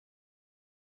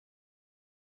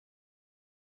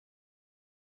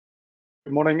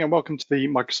Good morning and welcome to the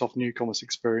Microsoft New Commerce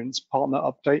Experience Partner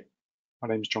Update. My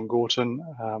name is John Gorton.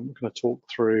 I'm going to talk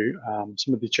through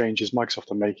some of the changes Microsoft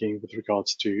are making with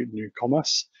regards to new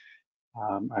commerce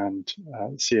and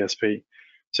CSP.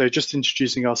 So just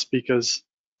introducing our speakers,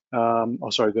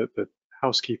 the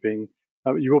housekeeping.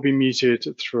 You will be muted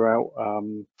throughout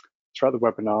the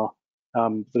webinar.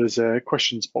 There's a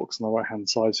questions box on the right-hand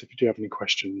side, so if you do have any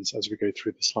questions as we go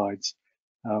through the slides,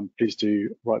 please do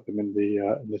write them in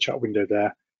the chat window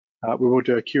there. We will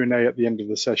do a Q&A at the end of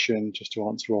the session just to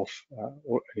answer off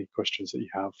any questions that you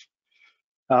have.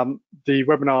 The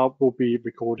webinar will be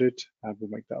recorded and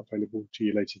we'll make that available to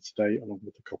you later today along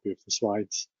with a copy of the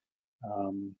slides.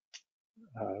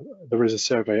 There is a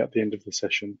survey at the end of the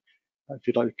session. If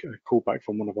you'd like a call back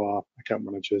from one of our account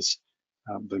managers,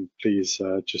 then please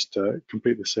just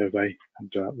complete the survey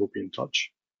and we'll be in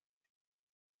touch.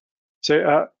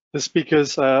 So the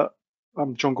speakers,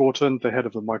 I'm John Gorton, the head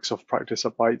of the Microsoft practice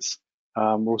at Bytes.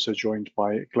 We're also joined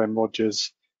by Glenn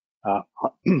Rogers,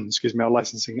 excuse me, our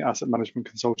licensing asset management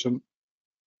consultant,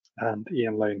 and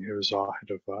Ian Lane, who is our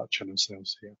head of channel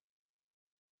sales here.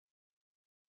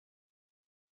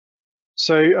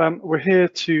 So we're here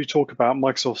to talk about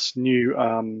Microsoft's new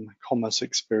commerce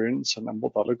experience and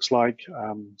what that looks like,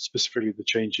 specifically the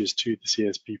changes to the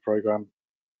CSP program.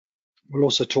 We'll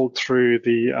also talk through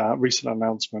the recent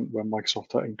announcement where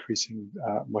Microsoft are increasing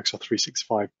Microsoft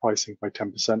 365 pricing by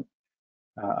 10%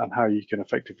 and how you can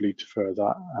effectively defer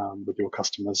that with your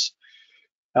customers.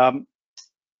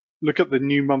 Look at the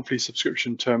new monthly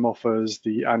subscription term offers,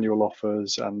 the annual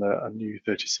offers, and a new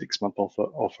 36-month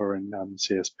offer in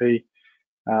CSP.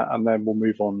 And then we'll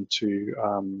move on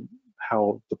to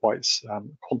how the Bytes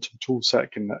quantum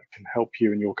toolset can help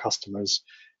you and your customers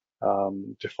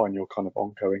define your kind of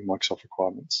ongoing Microsoft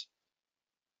requirements.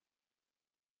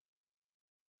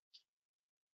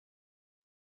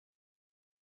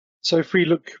 So if we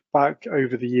look back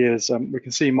over the years, we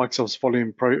can see Microsoft's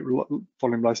volume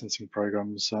licensing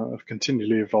programs have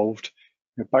continually evolved.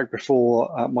 Back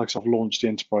before Microsoft launched the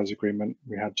enterprise agreement,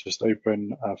 we had just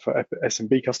open for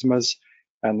SMB customers,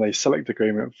 and they select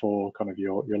agreement for kind of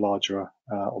your larger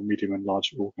or medium and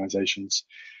large organizations.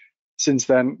 Since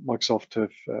then, Microsoft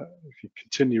have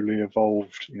continually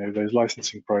evolved, those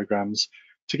licensing programs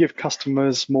to give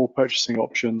customers more purchasing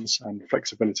options and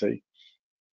flexibility.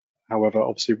 However,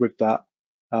 obviously with that,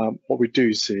 what we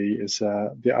do see is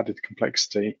the added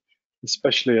complexity,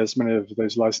 especially as many of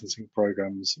those licensing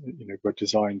programs, were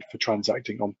designed for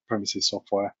transacting on-premises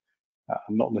software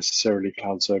and not necessarily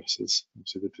cloud services.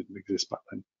 Obviously, that didn't exist back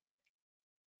then.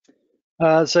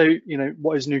 So,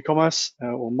 what is new commerce?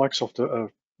 Well, Microsoft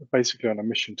are basically on a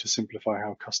mission to simplify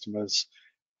how customers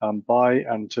buy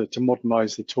and to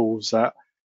modernize the tools that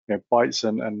Bytes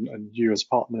and you as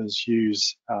partners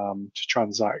use to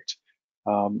transact,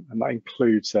 and that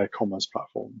includes their commerce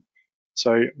platform.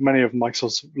 So many of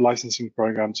Microsoft's licensing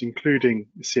programs, including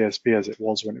CSP as it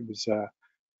was when it was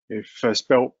first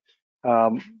built,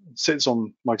 sits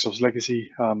on Microsoft's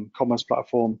legacy commerce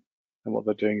platform, and what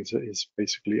they're doing is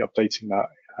basically updating that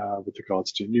with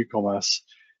regards to new commerce,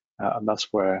 and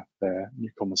that's where their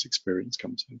new commerce experience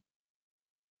comes in.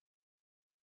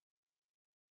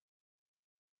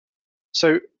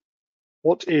 So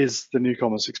what is the new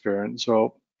commerce experience?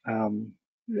 Well,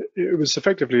 it was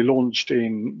effectively launched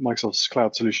in Microsoft's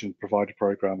Cloud Solution Provider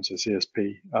Program, so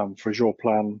CSP, for Azure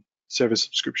Plan, service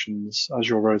subscriptions,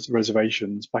 Azure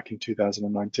reservations back in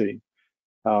 2019.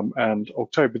 And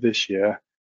October this year,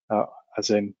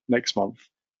 as in next month,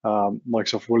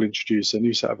 Microsoft will introduce a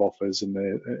new set of offers in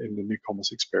the new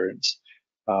commerce experience,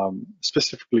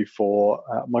 specifically for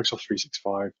Microsoft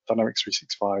 365, Dynamics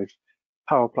 365,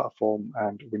 Power Platform,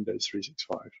 and Windows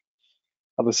 365.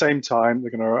 At the same time, they're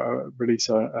going to release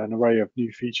an array of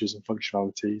new features and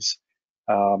functionalities,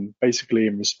 basically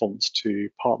in response to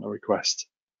partner requests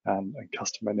and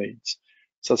customer needs.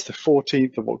 So that's the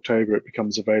 14th of October it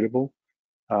becomes available.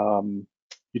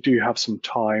 You do have some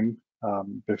time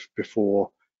before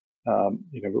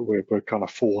we're kind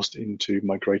of forced into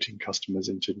migrating customers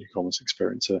into new commerce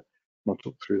experience. I'll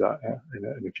talk through that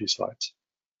in a few slides.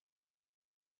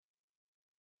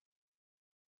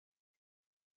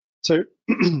 So,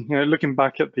 looking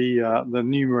back at the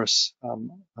numerous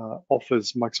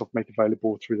offers Microsoft make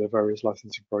available through their various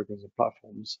licensing programs and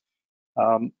platforms,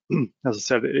 as I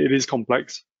said, it is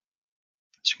complex.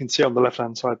 As you can see on the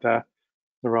left-hand side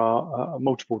there are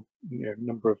multiple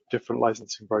number of different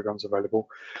licensing programs available.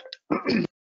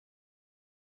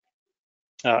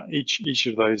 Each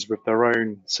of those with their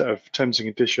own set of terms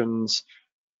and conditions,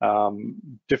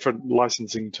 different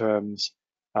licensing terms,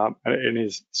 and it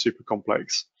is super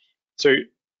complex. So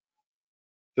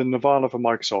the nirvana for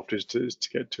Microsoft is to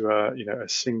get to a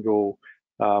single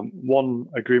one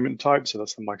agreement type. So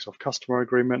that's the Microsoft customer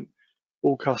agreement.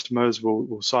 All customers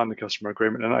will sign the customer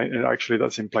agreement, and actually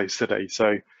that's in place today.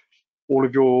 So all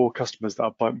of your customers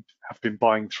that have been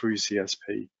buying through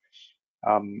CSP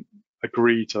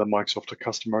agree to the Microsoft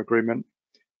customer agreement.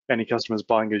 Any customers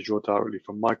buying Azure directly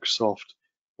from Microsoft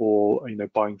or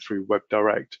buying through Web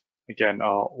Direct, again,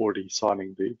 are already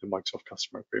signing the Microsoft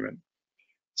customer agreement.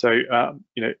 So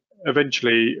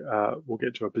eventually we'll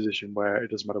get to a position where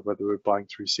it doesn't matter whether we're buying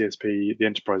through CSP, the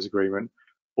enterprise agreement,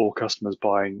 or customers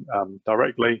buying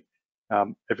directly.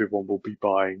 Everyone will be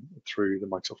buying through the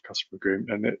Microsoft customer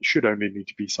agreement, and it should only need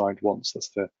to be signed once.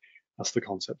 That's the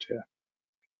concept here.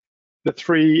 The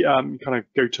three kind of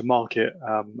go-to-market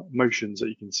motions that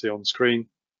you can see on screen.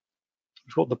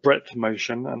 We've got the breadth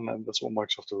motion, and that's what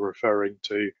Microsoft are referring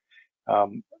to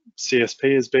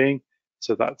CSP as being.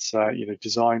 So that's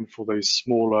designed for those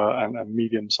smaller and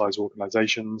medium-sized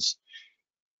organizations.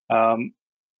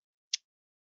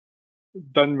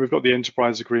 Then we've got the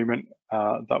enterprise agreement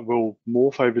that will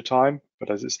morph over time, but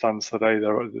as it stands today,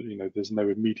 there's no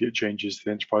immediate changes to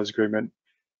the enterprise agreement.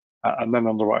 And then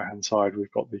on the right-hand side,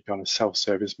 we've got the kind of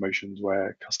self-service motions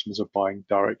where customers are buying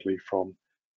directly from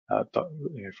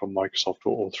Microsoft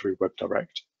or through Web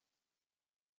Direct.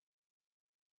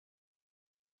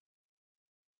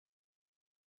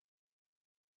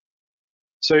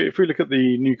 So if we look at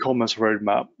the new commerce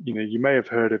roadmap, you may have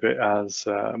heard of it as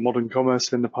modern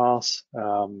commerce in the past.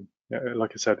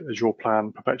 Like I said, Azure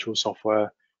Plan, perpetual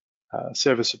software,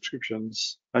 service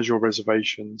subscriptions, Azure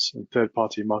reservations, and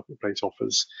third-party marketplace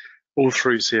offers, all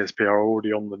through CSP, are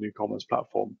already on the new commerce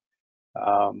platform.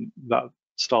 That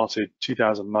started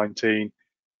 2019.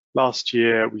 Last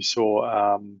year, we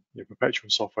saw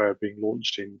perpetual software being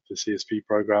launched in the CSP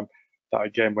program. That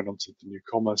again went onto the new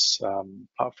commerce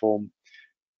platform.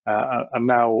 And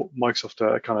now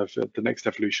Microsoft, kind of the next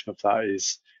evolution of that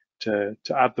is to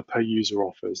add the per user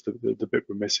offers, the bit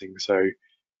we're missing. So,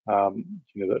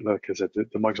 like I said, the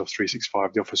Microsoft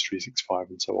 365, the Office 365,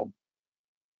 and so on.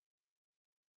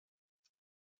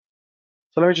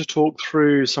 So let me just talk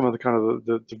through some of the kind of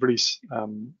the release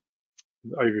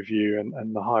overview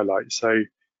and the highlights. So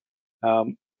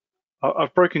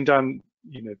I've broken down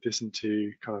this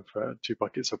into kind of two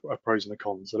buckets of pros and the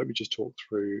cons. So let me just talk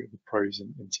through the pros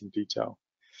in some detail.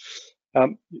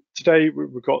 Today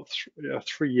we've got a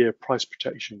 3-year price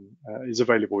protection is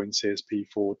available in CSP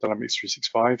for Dynamics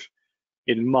 365.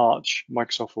 In March,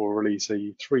 Microsoft will release a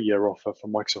 3-year offer for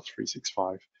Microsoft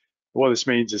 365. What this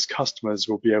means is customers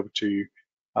will be able to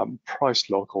price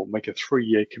lock or make a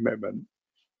 3-year commitment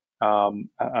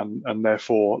and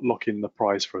therefore lock in the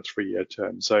price for a 3-year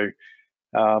term. So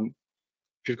if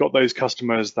you've got those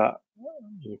customers that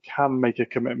can make a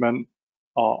commitment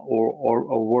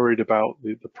or are worried about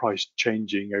the price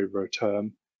changing over a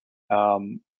term,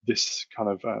 this kind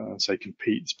of say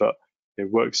competes, but it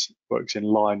works in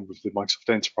line with the Microsoft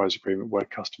Enterprise Agreement, where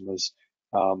customers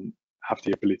have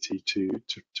the ability to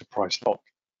price lock.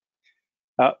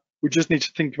 We just need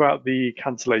to think about the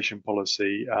cancellation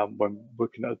policy when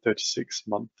looking at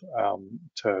 36-month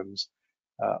terms,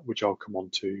 which I'll come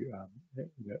on to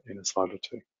in a slide or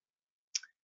two.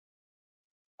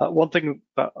 One thing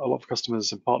that a lot of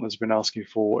customers and partners have been asking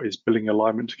for is billing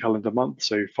alignment to calendar month.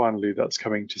 So finally, that's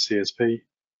coming to CSP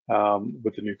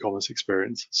with the new commerce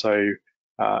experience. So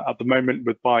at the moment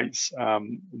with Bytes,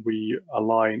 we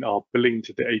align our billing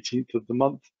to the 18th of the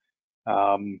month.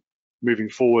 Moving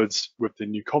forwards with the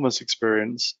new commerce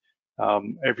experience,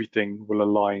 everything will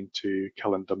align to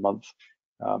calendar month,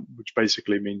 which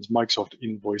basically means Microsoft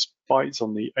invoice Bytes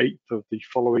on the 8th of the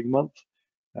following month.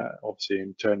 Obviously,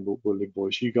 in turn, we'll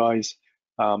invoice you guys,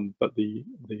 but the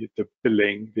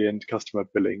billing, the end customer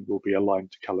billing, will be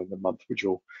aligned to calendar month, which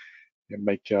will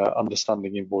make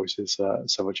understanding invoices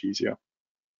so much easier.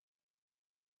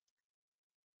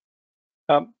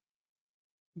 We'll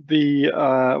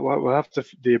have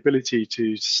the ability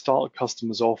to start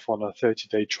customers off on a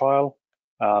 30-day trial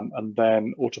and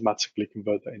then automatically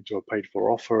convert that into a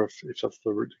paid-for offer if that's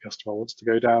the route the customer wants to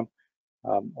go down.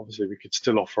 Obviously, we could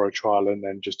still offer a trial and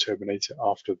then just terminate it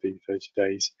after the 30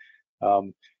 days.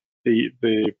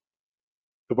 The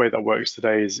way that works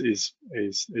today is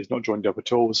not joined up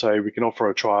at all. So we can offer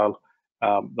a trial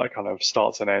that kind of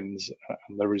starts and ends,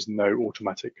 and there is no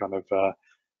automatic kind of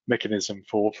mechanism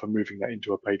for moving that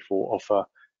into a paid-for offer,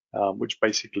 which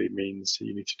basically means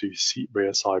you need to do seat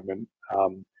reassignment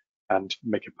and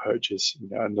make a purchase,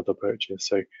 another purchase.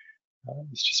 So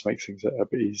this just makes things a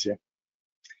bit easier.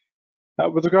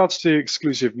 With regards to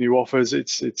exclusive new offers,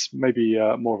 it's maybe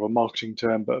more of a marketing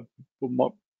term, but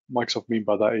Microsoft mean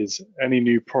by that is any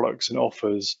new products and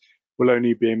offers will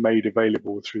only be made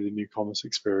available through the new commerce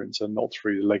experience and not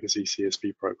through the legacy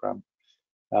CSP program.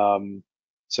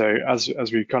 So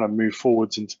as we kind of move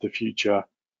forwards into the future,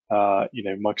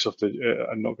 Microsoft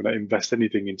are not going to invest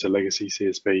anything into legacy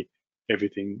CSP.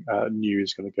 Everything new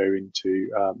is going to go into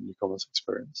new commerce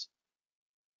experience.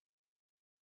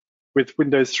 With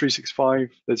Windows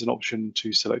 365, there's an option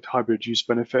to select hybrid use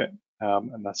benefit,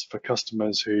 and that's for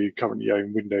customers who currently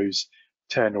own Windows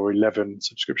 10 or 11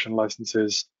 subscription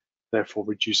licenses, therefore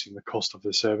reducing the cost of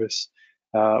the service.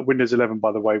 Windows 11,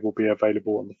 by the way, will be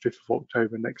available on the 5th of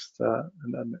October next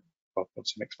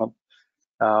month.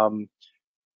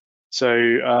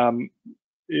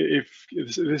 If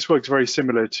this works very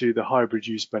similar to the hybrid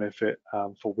use benefit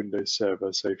for Windows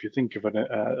Server. So if you think of an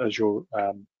Azure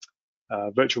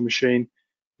virtual machine,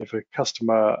 if a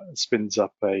customer spins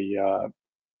up a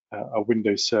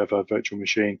Windows Server virtual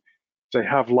machine, if they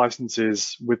have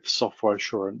licenses with software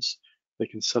assurance, they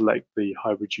can select the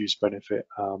hybrid use benefit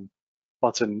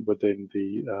button within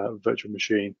the virtual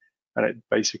machine, and it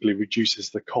basically reduces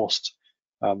the cost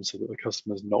so that the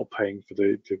customer is not paying for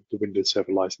the Windows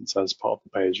Server license as part of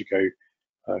the pay-as-you-go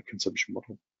consumption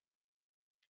model.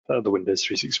 The Windows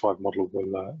 365 model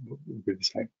will be the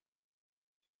same.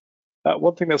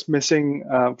 One thing that's missing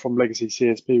from legacy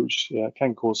CSP, which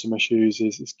can cause some issues,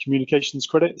 is communications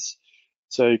credits.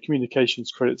 So communications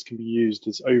credits can be used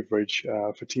as overage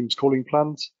for Teams calling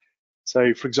plans.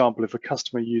 So, for example, if a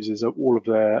customer uses all of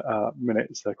their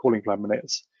minutes, their calling plan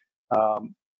minutes,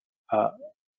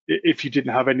 if you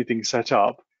didn't have anything set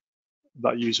up,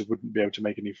 that user wouldn't be able to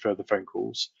make any further phone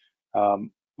calls.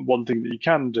 One thing that you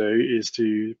can do is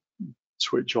to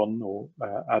switch on or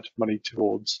add money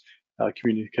towards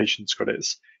communications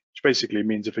credits, which basically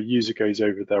means if a user goes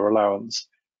over their allowance,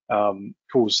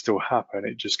 calls still happen.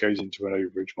 It just goes into an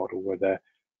overage model where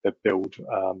they're billed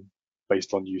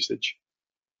based on usage.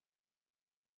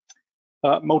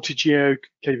 Multi-geo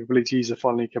capabilities are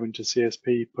finally coming to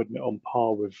CSP, putting it on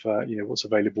par with what's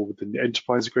available within the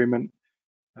enterprise agreement.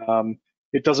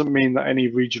 It doesn't mean that any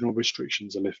regional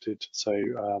restrictions are lifted. So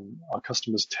our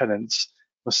customers' tenants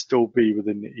must still be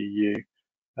within the EU.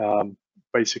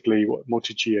 Basically, what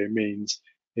multi-geo means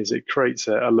is it creates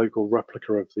a local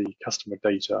replica of the customer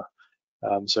data.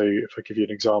 So if I give you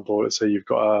an example, let's say you've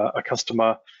got a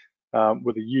customer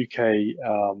with a UK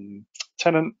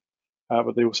tenant,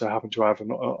 but they also happen to have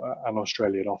an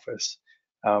Australian office.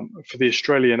 For the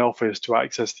Australian office to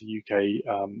access the UK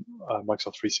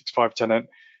Microsoft 365 tenant,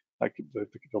 there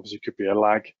obviously could be a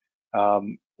lag.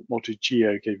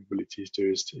 Multi-geo capabilities do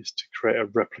is to create a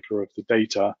replica of the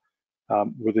data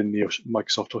within the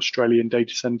Microsoft Australian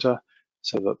data center,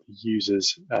 so that the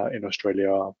users in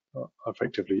Australia are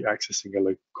effectively accessing a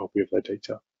local copy of their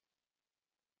data.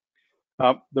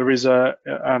 There is an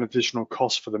additional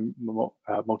cost for the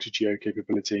multi-geo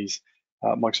capabilities.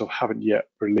 Microsoft haven't yet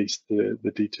released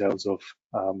the details of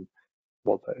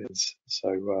what that is,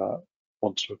 so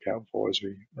one to look out for as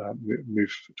we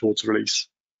move towards release.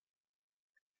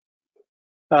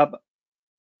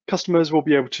 Customers will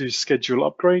be able to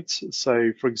schedule upgrades.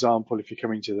 So, for example, if you're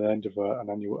coming to the end of an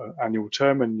annual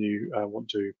term and you want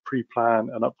to pre-plan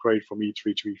an upgrade from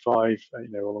E3 to E5,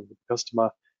 along with the customer,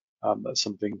 that's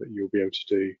something that you'll be able to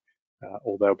do,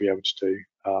 or they'll be able to do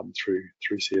through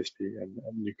CSP and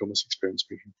new commerce experience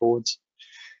moving forwards.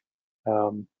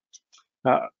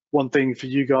 One thing for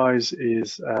you guys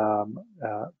is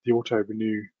the auto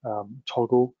renew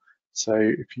toggle. So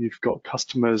if you've got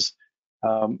customers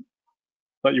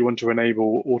that you want to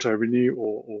enable auto renew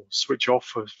or switch off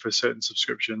for certain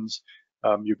subscriptions,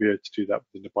 you'll be able to do that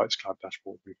within the Bytes Cloud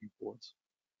dashboard moving forwards.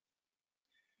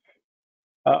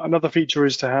 Another feature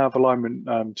is to have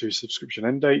alignment to subscription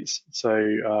end dates.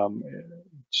 So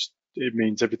it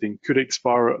means everything could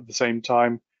expire at the same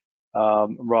time,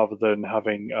 rather than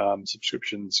having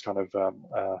subscriptions kind of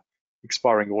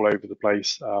expiring all over the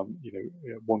place.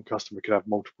 One customer could have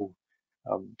multiple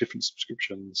different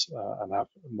subscriptions and have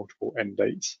multiple end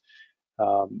dates.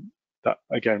 That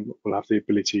again will have the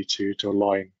ability to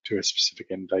align to a specific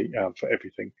end date for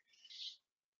everything.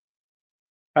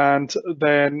 And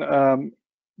then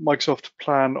Microsoft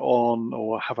plan on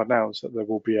or have announced that there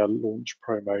will be a launch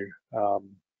promo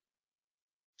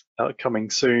coming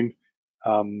soon.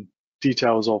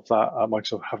 Details of that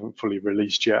Microsoft haven't fully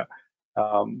released yet,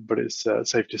 but it's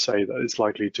safe to say that it's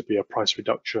likely to be a price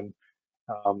reduction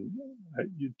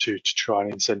to try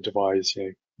and incentivize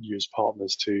you as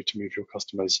partners to move your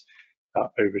customers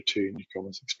over to new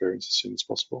commerce experience as soon as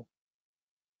possible.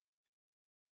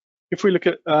 If we look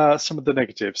at some of the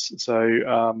negatives,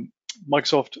 so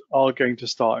Microsoft are going to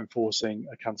start enforcing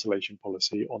a cancellation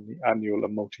policy on the annual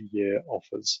and multi-year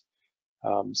offers.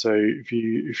 So if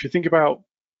you think about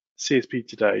CSP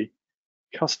today,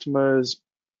 customers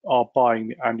are buying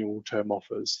the annual term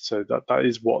offers. So that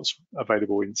is what's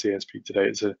available in CSP today.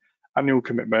 It's an annual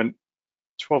commitment,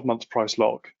 12 months price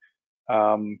lock,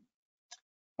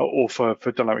 or for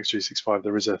Dynamics 365,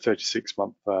 there is a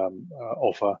 36-month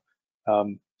offer.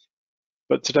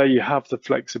 But today you have the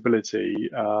flexibility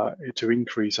to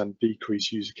increase and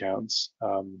decrease user counts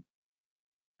on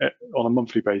a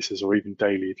monthly basis or even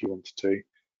daily if you wanted to,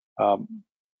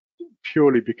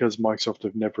 purely because Microsoft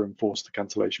have never enforced the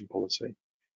cancellation policy.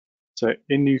 So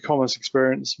in New Commerce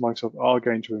Experience, Microsoft are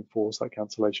going to enforce that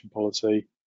cancellation policy,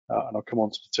 and I'll come on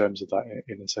to the terms of that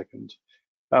in a second.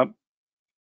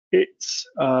 It's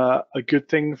a good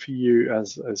thing for you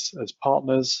as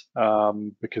partners,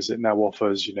 because it now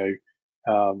offers,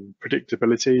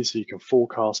 predictability, so you can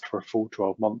forecast for a full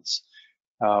 12 months.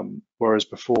 Whereas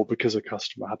before, because a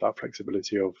customer had that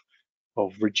flexibility of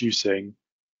reducing,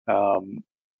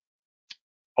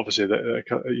 obviously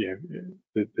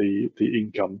the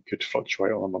income could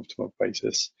fluctuate on a month-to-month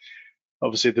basis.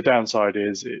 Obviously, the downside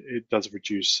is it does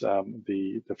reduce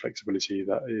the flexibility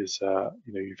that is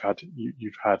you've had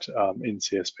in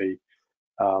CSP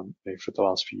for the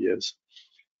last few years.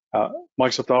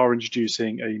 Microsoft are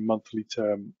introducing a monthly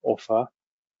term offer,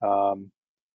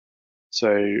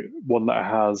 so one that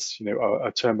has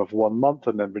a term of 1 month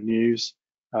and then renews,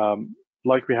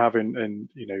 like we have in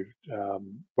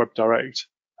Web Direct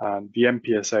and the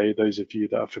MPSA. Those of you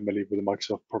that are familiar with the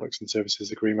Microsoft Products and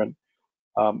Services Agreement.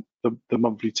 The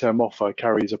monthly term offer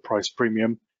carries a price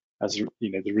premium, as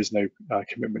there is no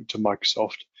commitment to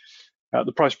Microsoft.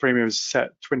 The price premium is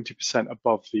set 20%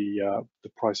 above the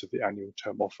price of the annual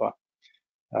term offer.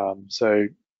 So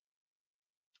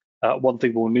one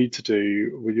thing we'll need to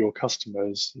do with your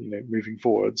customers, moving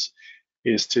forwards,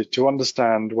 is to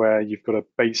understand where you've got a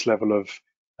base level of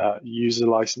user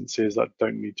licenses that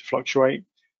don't need to fluctuate.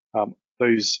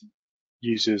 Those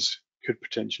users could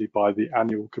potentially buy the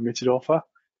annual committed offer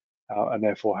and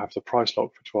therefore have the price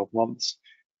lock for 12 months.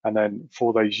 And then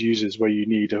for those users where you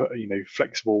need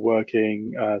flexible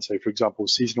working, so for example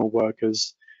seasonal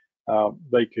workers,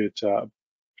 they could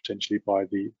potentially buy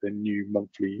the new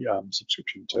monthly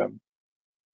subscription term.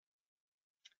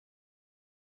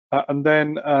 And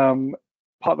then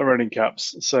partner earning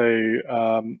caps. So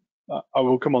I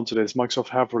will come on to this. Microsoft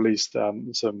have released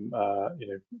some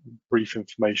brief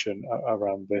information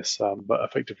around this, but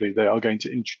effectively they are going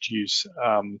to introduce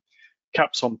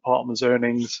caps on partners'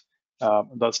 earnings.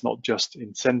 That's not just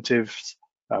incentives.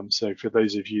 So for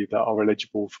those of you that are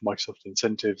eligible for Microsoft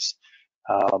incentives,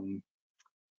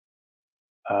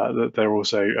 they're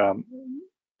also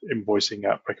invoicing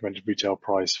at recommended retail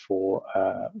price for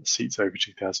seats over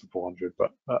 2,400,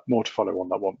 but more to follow on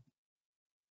that one.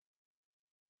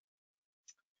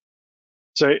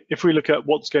 So if we look at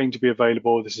what's going to be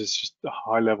available, this is just a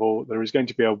high level. There is going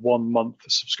to be a 1-month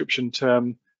subscription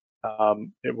term.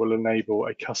 It will enable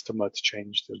a customer to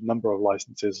change the number of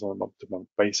licenses on a month-to-month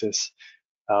basis.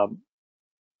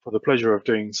 For the pleasure of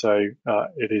doing so,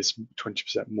 it is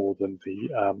 20% more than the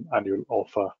annual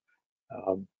offer,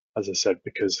 as I said,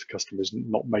 because the customer is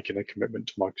not making a commitment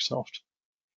to Microsoft.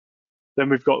 Then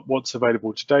we've got what's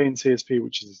available today in CSP,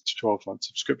 which is a 12-month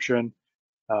subscription.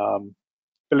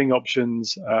 Billing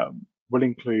options will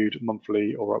include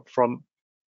monthly or upfront,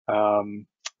 and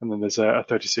then there's a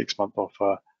 36-month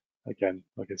offer. Again,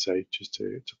 like I say, just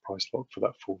to price lock for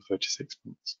that full 36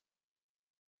 months.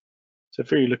 So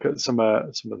if you look at some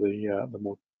of the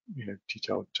more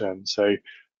detailed terms, so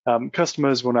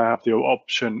customers will now have the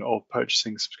option of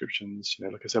purchasing subscriptions.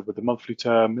 Like I said, with the monthly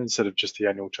term instead of just the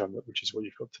annual term, which is what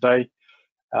you've got today.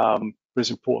 But it's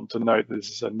important to note that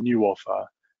this is a new offer.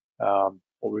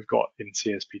 What we've got in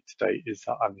CSP today is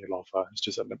that annual offer. It's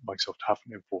just that Microsoft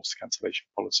haven't enforced the cancellation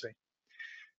policy.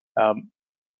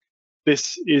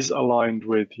 This is aligned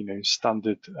with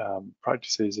standard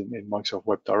practices in Microsoft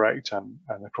Web Direct and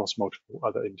across multiple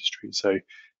other industries. So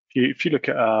if you look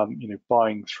at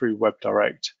buying through Web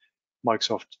Direct,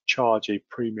 Microsoft charge a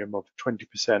premium of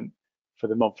 20% for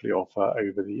the monthly offer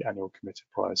over the annual committed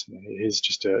price. And here's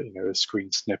just a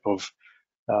screen snip of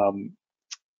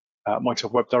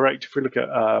Microsoft Web Direct. If we look at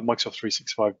Microsoft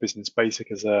 365 Business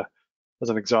Basic as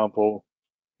an example,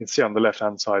 you can see on the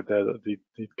left-hand side there that the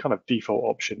kind of default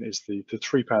option is the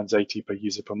 £3.80 per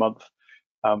user per month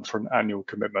for an annual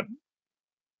commitment.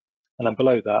 And then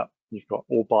below that, you've got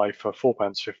all buy for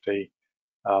 £4.50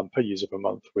 per user per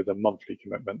month with a monthly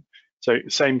commitment. So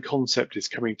same concept is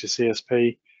coming to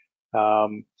CSP.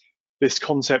 This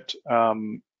concept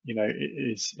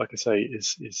is, like I say,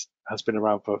 has been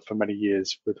around for many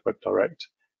years with WebDirect,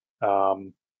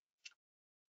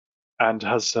 and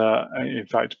has in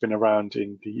fact been around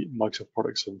in the Microsoft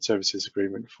Products and Services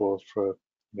Agreement for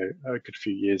a good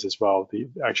few years as well.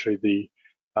 Actually the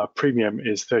premium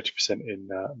is 30% in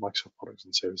Microsoft Products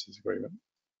and Services Agreement.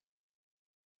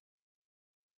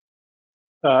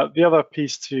 The other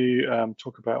piece to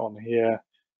talk about on here,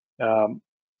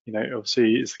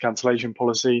 obviously, is the cancellation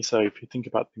policy. So if you think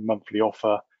about the monthly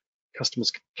offer,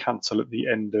 customers can cancel at the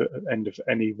end of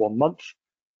any 1 month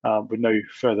with no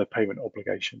further payment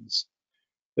obligations.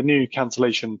 The new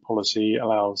cancellation policy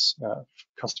allows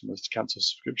customers to cancel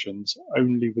subscriptions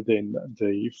only within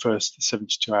the first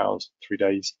 72 hours, 3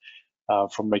 days,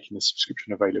 from making the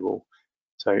subscription available.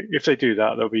 So if they do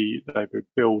that, they'll be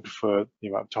billed for the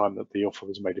amount of time that the offer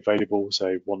was made available,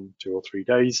 so 1, 2, or 3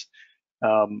 days,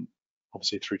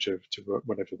 obviously through to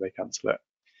whenever they cancel it.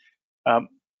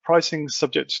 Pricing is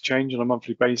subject to change on a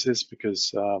monthly basis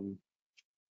because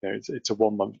it's a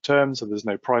 1-month term, so there's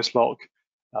no price lock.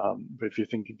 But if you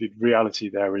think the reality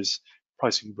there is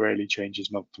pricing rarely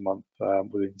changes month to month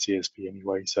within CSP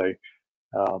anyway, so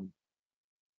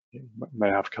you may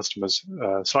have customers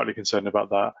slightly concerned about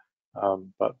that.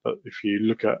 But if you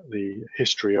look at the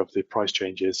history of the price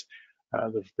changes, there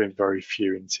have been very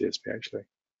few in CSP actually.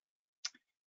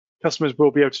 Customers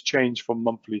will be able to change from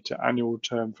monthly to annual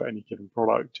term for any given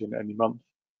product in any month,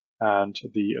 and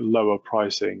the lower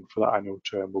pricing for that annual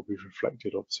term will be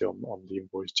reflected obviously on the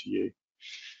invoice to you.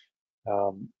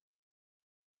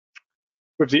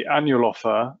 With the annual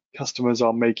offer, customers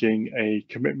are making a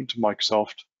commitment to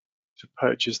Microsoft to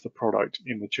purchase the product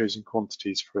in the chosen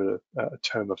quantities for a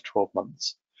term of 12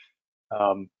 months.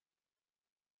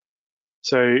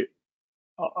 So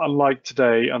unlike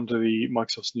today, under the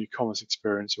Microsoft's new commerce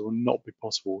experience, it will not be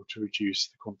possible to reduce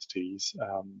the quantities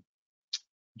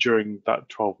during that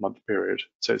 12-month period.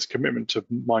 So it's a commitment to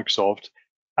Microsoft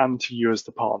and to you as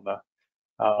the partner.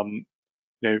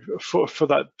 For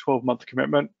that 12-month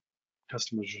commitment,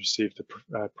 customers receive the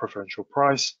preferential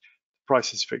price. The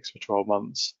price is fixed for 12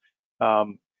 months.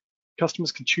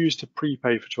 Customers can choose to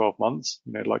prepay for 12 months,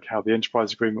 like how the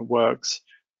enterprise agreement works,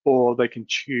 or they can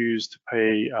choose to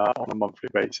pay on a monthly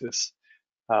basis.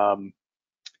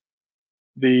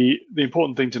 The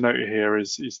important thing to note here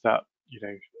is that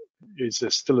is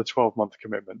still a 12-month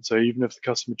commitment. So even if the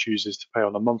customer chooses to pay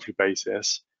on a monthly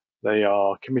basis, they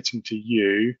are committing to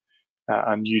you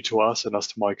and you to us and us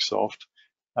to Microsoft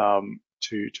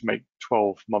to make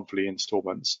 12 monthly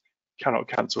installments. Cannot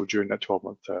cancel during that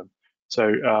 12-month term.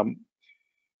 So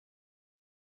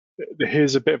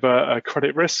here's a bit of a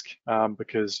credit risk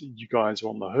because you guys are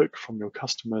on the hook from your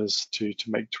customers to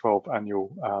make 12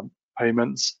 annual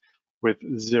payments with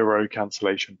zero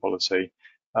cancellation policy.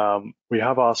 We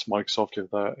have asked Microsoft if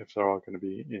there are going to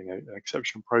be an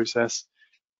exception process,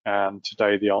 and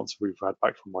today the answer we've had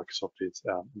back from Microsoft is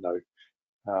no.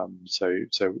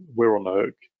 So we're on the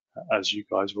hook, as you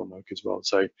guys are on the hook as well.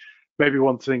 So maybe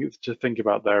one thing to think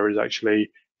about there is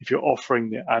actually if you're offering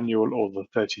the annual or the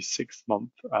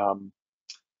 36-month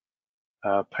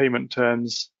payment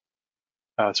terms,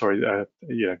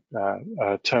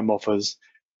 term offers,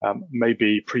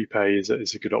 maybe prepay is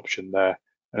a good option there.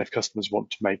 And if customers want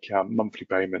to make monthly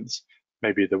payments,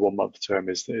 maybe the 1-month term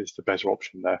is the better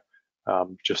option there,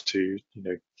 just to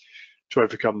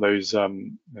overcome those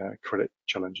credit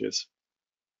challenges.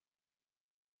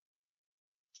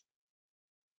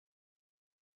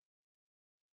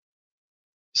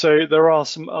 So there are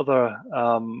some other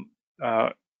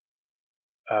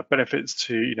benefits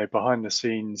to behind the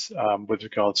scenes with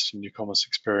regards to new commerce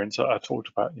experience. I talked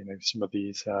about some of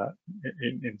these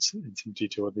in some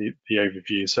detail of the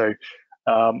overview. So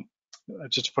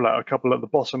just to pull out a couple at the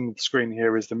bottom of the screen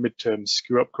here is the midterm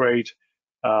SKU upgrade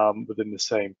within the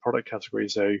same product category.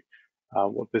 So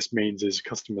what this means is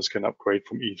customers can upgrade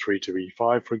from E3 to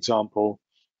E5, for example.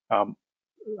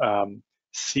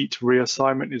 Seat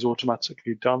reassignment is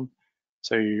automatically done.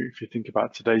 So if you think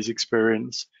about today's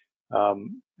experience,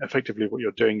 effectively what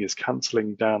you're doing is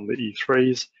cancelling down the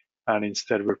E3s and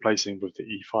instead replacing with the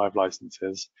E5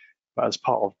 licenses. But as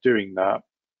part of doing that,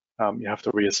 you have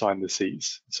to reassign the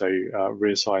seats. So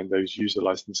reassign those user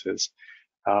licenses.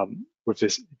 With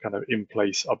this kind of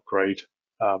in-place upgrade,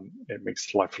 it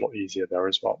makes life a lot easier there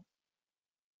as well.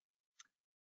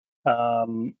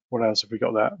 What else have we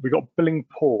got there? We got billing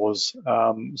pause.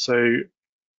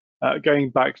 Going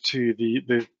back to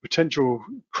the potential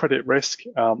credit risk,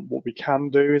 what we can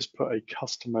do is put a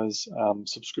customer's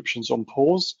subscriptions on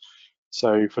pause.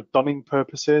 So for dunning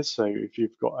purposes, so if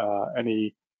you've got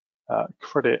any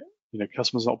credit,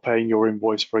 customers not paying your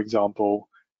invoice, for example,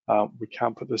 we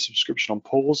can put the subscription on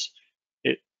pause.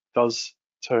 It does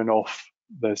turn off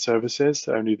their services.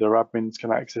 Only their admins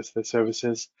can access their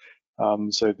services.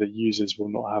 So the users will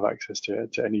not have access to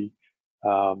any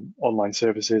online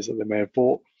services that they may have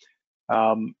bought.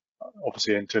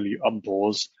 Obviously until you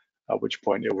unpause, at which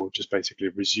point it will just basically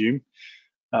resume.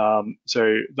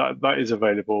 So that is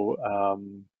available,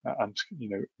 and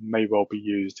may well be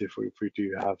used if we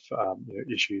do have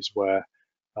issues where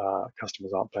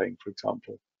customers aren't paying, for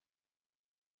example.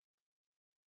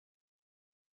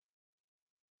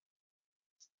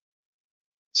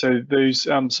 So those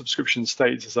subscription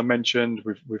states, as I mentioned,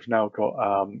 we've now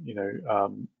got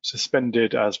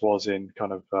suspended, as was in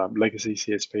kind of legacy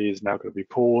CSP, is now going to be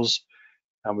paused,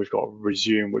 and we've got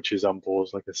resume, which is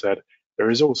unpause. Like I said,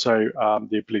 there is also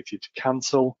the ability to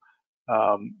cancel.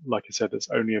 Like I said, it's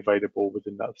only available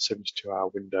within that 72-hour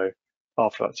window.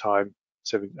 After that time,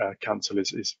 cancel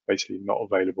is basically not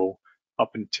available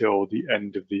up until the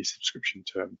end of the subscription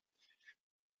term.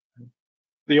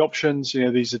 The options,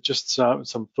 these are just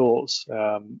some thoughts,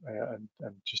 and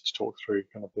just to talk through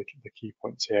kind of the key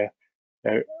points here.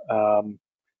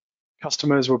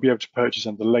 Customers will be able to purchase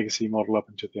under the legacy model up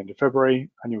until the end of February.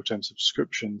 Annual term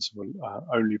subscriptions will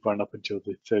only run up until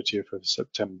the 30th of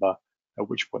September, at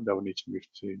which point they will need to move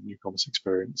to New Commerce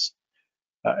Experience.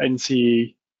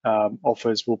 NCE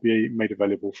offers will be made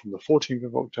available from the 14th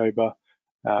of October,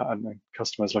 and then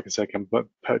customers, like I said, can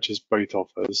purchase both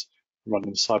offers, run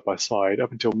them side by side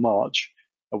up until March,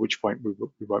 at which point we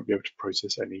won't be able to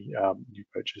process any new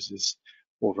purchases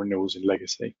or renewals in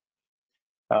legacy.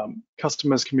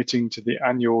 Customers committing to the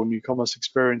annual New Commerce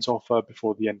Experience offer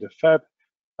before the end of Feb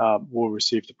will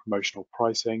receive the promotional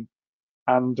pricing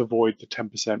and avoid the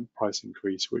 10% price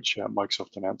increase, which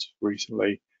Microsoft announced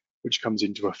recently, which comes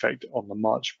into effect on the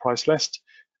March price list.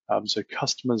 So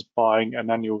customers buying an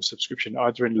annual subscription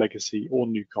either in legacy or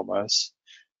New Commerce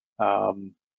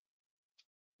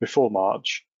before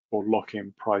March will lock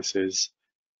in prices,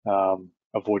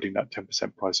 avoiding that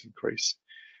 10% price increase.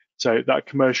 So that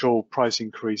commercial price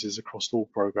increase is across all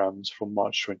programs from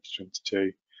March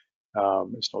 2022.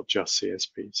 It's not just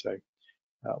CSP, so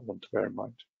one to bear in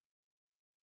mind.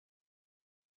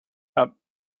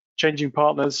 Changing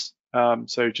partners.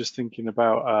 So just thinking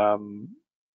about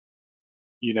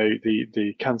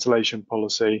the cancellation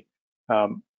policy.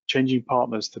 Changing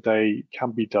partners today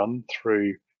can be done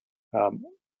through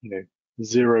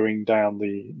zeroing down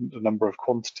the number of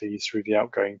quantities through the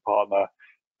outgoing partner,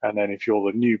 and then if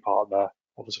you're the new partner,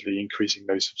 obviously increasing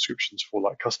those subscriptions for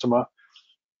that customer.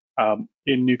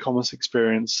 In New Commerce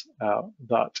Experience,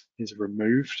 that is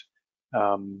removed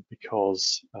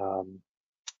because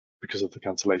of the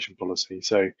cancellation policy.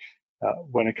 So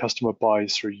when a customer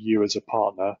buys through you as a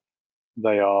partner,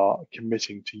 they are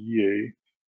committing to you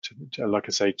to like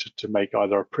I say, to make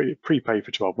either a prepay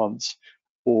for 12 months,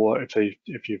 or if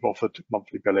you've offered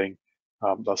monthly billing,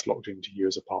 that's locked into you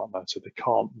as a partner, so they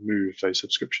can't move those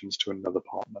subscriptions to another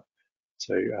partner.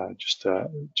 So just a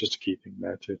key thing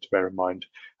there to bear in mind.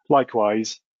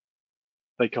 Likewise,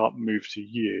 they can't move to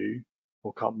you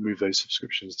or can't move those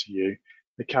subscriptions to you.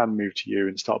 They can move to you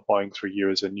and start buying through you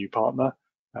as a new partner.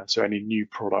 So any new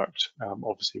product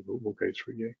obviously will go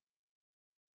through you.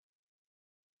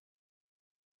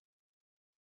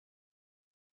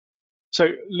 So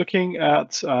looking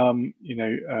at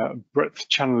breadth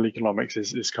channel economics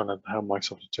is kind of how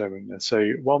Microsoft determined this.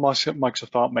 So while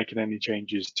Microsoft aren't making any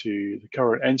changes to the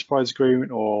current enterprise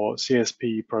agreement or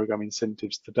CSP program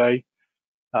incentives today,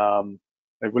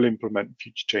 they will implement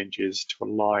future changes to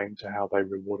align to how they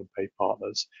reward and pay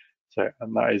partners. So,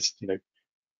 and that is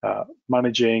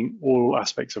managing all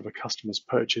aspects of a customer's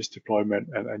purchase, deployment,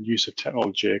 and use of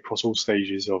technology across all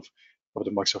stages of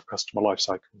the Microsoft customer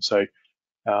lifecycle. So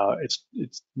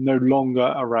it's no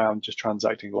longer around just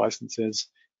transacting licenses.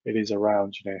 It is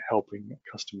around helping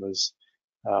customers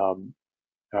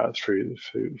through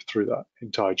that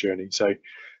entire journey. So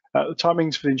the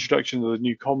timings for the introduction of the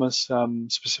new commerce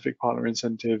specific partner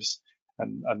incentives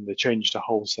and the change to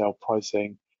wholesale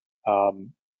pricing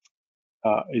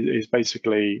is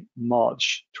basically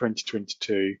March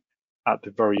 2022 at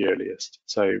the very earliest.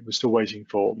 So we're still waiting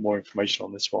for more information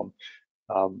on this one.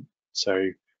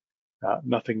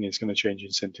 Nothing is going to change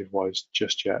incentive-wise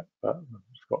just yet, but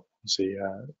we've got obviously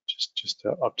just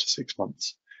up to 6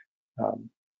 months to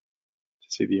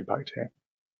see the impact here.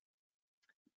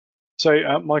 So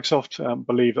Microsoft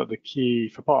believe that the key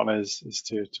for partners is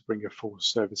to bring a full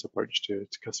service approach to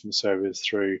customer service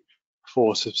through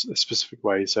 4 specific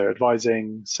ways. So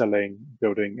advising, selling,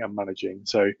 building, and managing.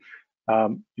 So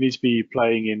you need to be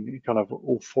playing in kind of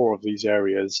all 4 of these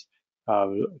areas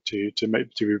to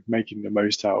be making the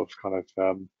most out of kind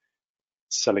of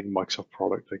selling Microsoft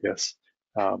product, I guess.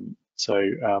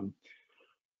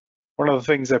 One of the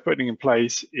things they're putting in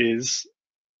place is,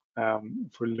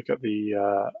 if we look at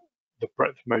the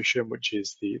breadth of motion, which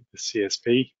is the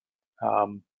CSP,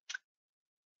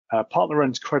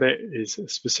 partner-owned credit is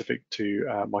specific to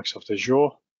Microsoft Azure.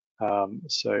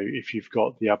 So if you've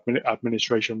got the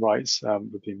administration rights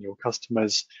within your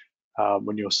customers,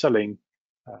 when you're selling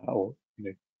or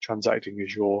transacting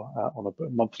Azure on a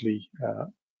monthly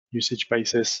usage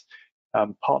basis,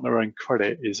 partner-owned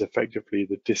credit is effectively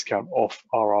the discount off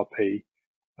RRP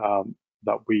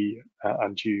that we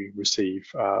and you receive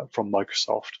from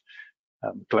Microsoft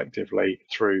collectively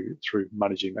through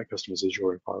managing that customer's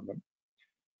Azure environment.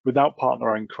 Without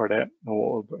partner-owned credit,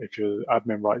 or if your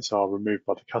admin rights are removed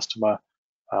by the customer,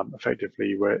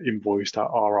 effectively we're invoiced at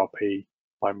RRP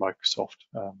by Microsoft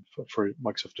for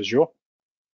Microsoft Azure.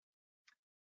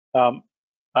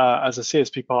 As a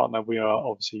CSP partner, we are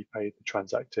obviously paid the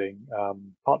transacting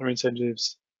partner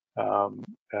incentives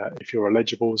if you're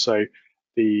eligible. So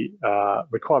the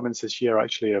requirements this year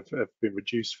actually have been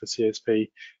reduced for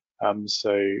CSP.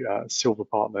 Silver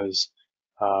partners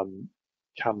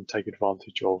can take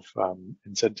advantage of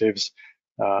incentives.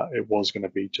 It was going to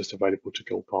be just available to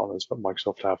gold partners, but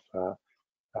Microsoft have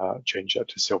changed that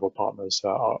to silver partners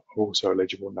are also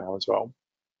eligible now as well.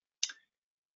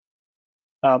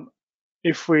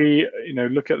 If we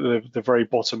look at the very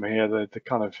bottom here, the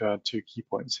kind of two key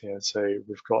points here. So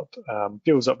we've got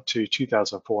deals up to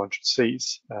 2,400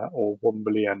 seats or $1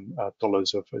 million of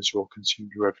Azure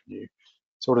consumed revenue.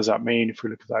 So what does that mean if we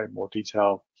look at that in more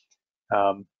detail?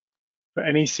 For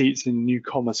any seats in new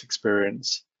commerce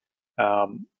experience,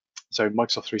 so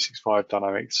Microsoft 365,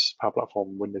 Dynamics, Power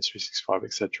Platform, Windows 365,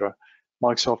 etc.,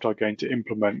 Microsoft are going to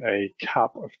implement a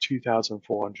cap of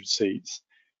 2,400 seats,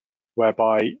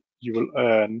 whereby you will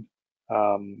earn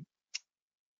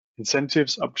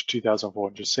incentives up to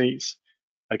 2,400 seats,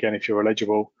 again, if you're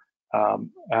eligible,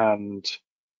 and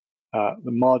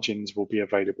the margins will be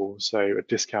available. So a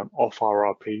discount off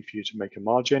RRP for you to make a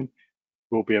margin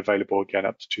will be available again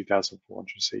up to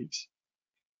 2,400 seats.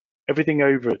 Everything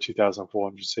over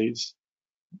 2,400 seats,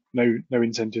 no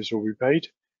incentives will be paid,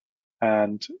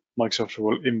 and Microsoft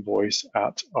will invoice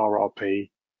at RRP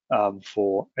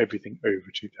for everything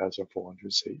over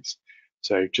 2,400 seats.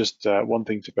 So just one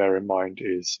thing to bear in mind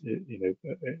is,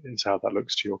 is how that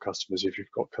looks to your customers if you've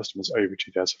got customers over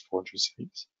 2,400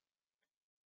 seats.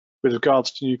 With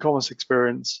regards to new commerce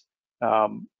experience,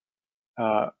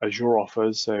 Azure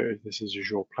offers, so this is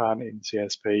Azure Plan in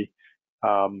CSP,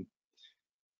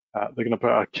 they're going to put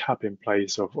a cap in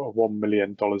place of $1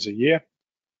 million a year,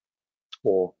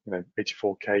 or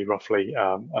 $84K roughly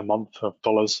a month of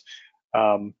dollars.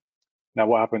 Now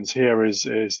what happens here is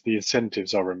the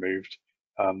incentives are removed.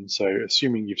 So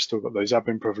assuming you've still got those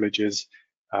admin privileges,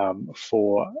 as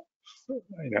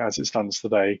it stands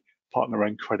today,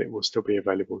 partner-owned credit will still be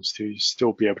available to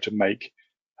still be able to make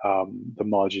the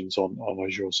margins on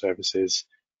Azure services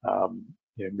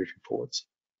moving forwards.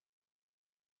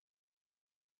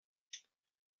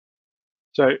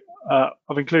 So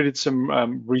I've included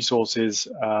some resources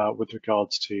with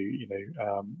regards to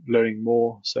learning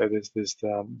more. So there's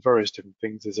various different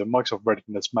things. There's a Microsoft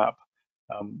Readiness Map,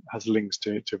 has links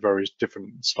to various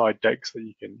different slide decks that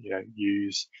you can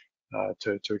use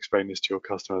to explain this to your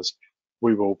customers.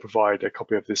 We will provide a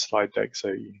copy of this slide deck, so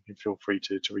you can feel free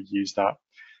to reuse that.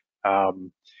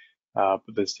 But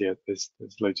there's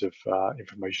loads of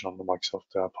information on the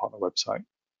Microsoft partner website.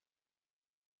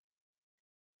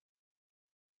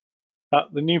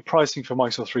 The new pricing for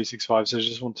Microsoft 365, so I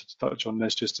just wanted to touch on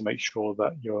this just to make sure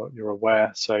that you're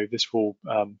aware. So this will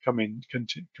come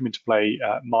into play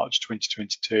March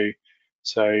 2022.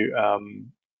 So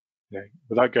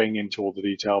without going into all the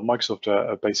detail, Microsoft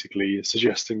are basically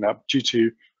suggesting that due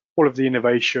to all of the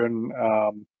innovation,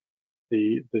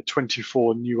 the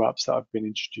 24 new apps that have been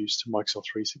introduced to Microsoft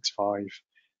 365,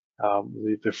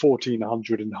 the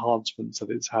 1,400 enhancements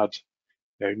that it's had,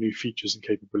 new features and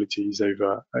capabilities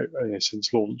over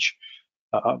since launch,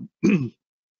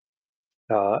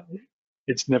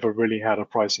 it's never really had a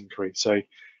price increase. So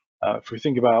if we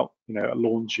think about a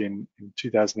launch in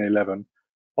 2011,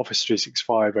 Office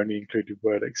 365 only included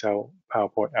Word, Excel,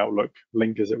 PowerPoint, Outlook,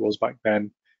 Link as it was back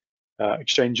then,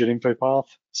 Exchange and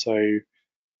InfoPath. So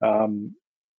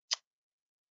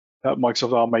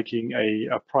Microsoft are making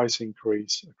a price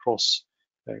increase across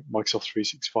Microsoft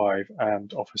 365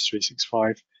 and Office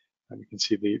 365, and you can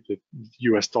see the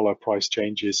US dollar price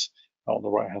changes on the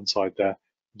right hand side there.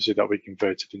 Obviously that we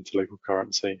converted into local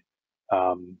currency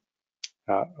when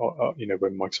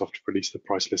Microsoft released the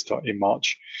price list in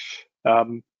March.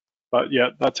 But yeah,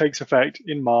 that takes effect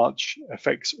in March,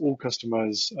 affects all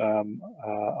customers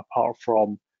apart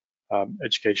from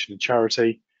education and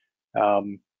charity.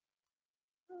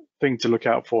 Thing to look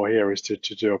out for here is to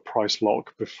do a price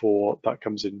lock before that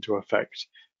comes into effect.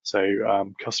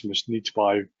 So customers need to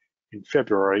buy in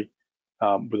February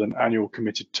with an annual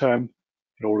committed term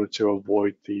in order to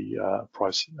avoid the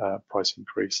price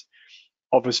increase.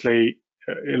 Obviously,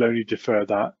 it'll only defer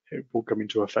that. It will come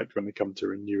into effect when they come to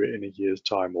renew it in a year's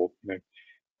time, or in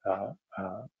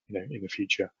the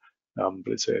future.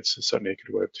 But it's certainly a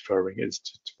good way of deferring is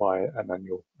to buy an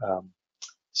annual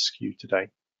SKU today,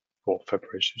 or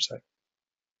February, I should say.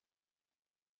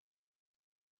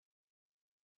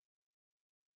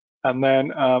 And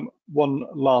then one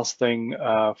last thing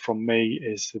from me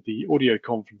is the audio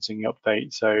conferencing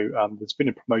update. So there's been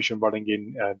a promotion running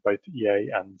in both EA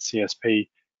and CSP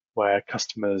where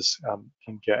customers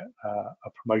can get a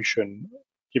promotion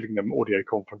giving them audio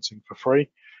conferencing for free.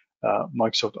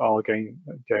 Microsoft are going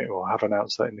or have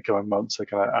announced that in the coming months they're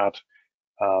going to add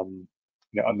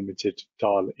unlimited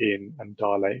dial in and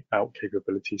dial out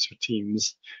capabilities for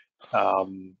Teams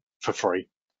for free.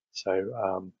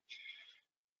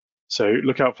 So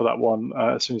look out for that one.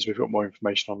 As soon as we've got more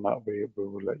information on that, we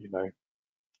will let you know.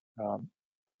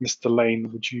 Mr. Lane,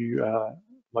 would you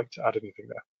like to add anything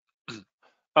there?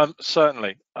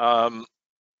 Certainly. I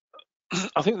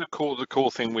think the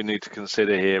core thing we need to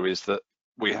consider here is that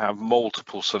we have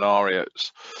multiple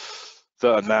scenarios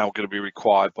that are now going to be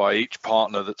required by each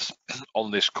partner that's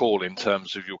on this call in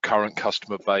terms of your current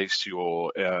customer base,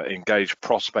 your engaged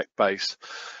prospect base,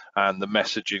 and the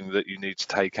messaging that you need to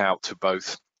take out to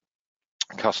both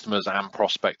customers and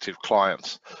prospective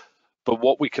clients. But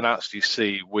what we can actually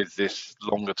see with this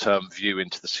longer term view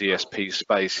into the CSP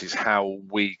space is how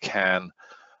we can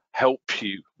help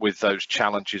you with those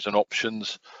challenges and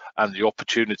options and the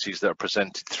opportunities that are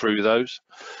presented through those.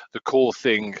 The core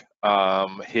thing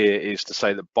here is to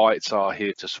say that Bytes are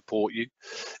here to support you.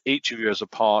 Each of you as a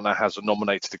partner has a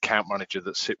nominated account manager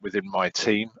that sit within my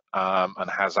team and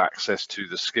has access to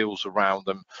the skills around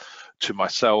them, to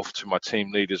myself, to my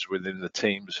team leaders within the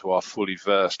teams who are fully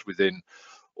versed within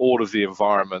all of the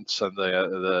environments and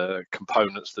the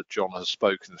components that John has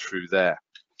spoken through there.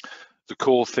 The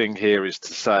core thing here is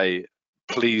to say,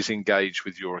 please engage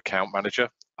with your account manager.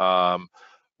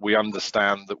 We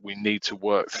understand that we need to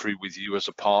work through with you as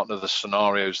a partner the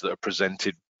scenarios that are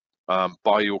presented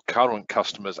by your current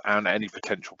customers and any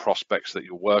potential prospects that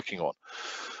you're working on.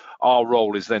 Our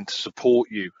role is then to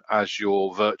support you as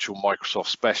your virtual Microsoft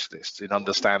specialist in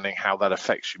understanding how that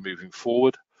affects you moving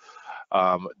forward.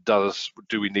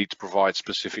 Do we need to provide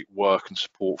specific work and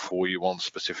support for you on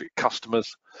specific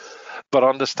customers? But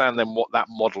understand then what that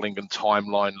modeling and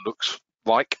timeline looks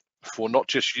like for not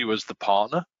just you as the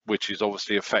partner, which is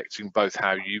obviously affecting both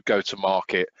how you go to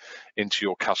market into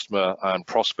your customer and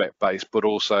prospect base, but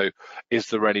also is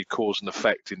there any cause and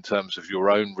effect in terms of your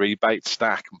own rebate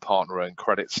stack and partner owned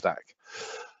credit stack?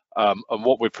 And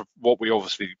what we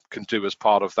obviously can do as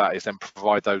part of that is then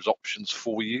provide those options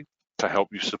for you to help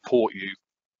you support you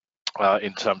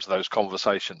in terms of those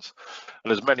conversations.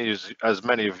 And as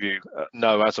many of you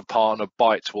know, as a partner,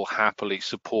 Bytes will happily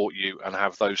support you and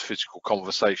have those physical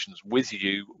conversations with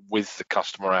you, with the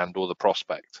customer and or the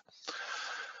prospect.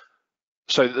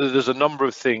 So there's a number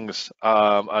of things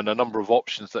and a number of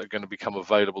options that are going to become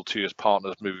available to you as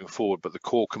partners moving forward, but the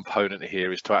core component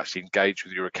here is to actually engage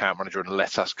with your account manager and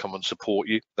let us come and support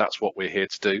you. That's what we're here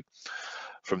to do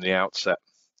from the outset.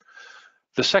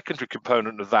 The secondary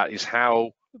component of that is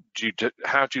how do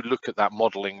you look at that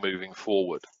modeling moving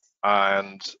forward?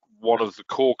 And one of the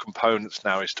core components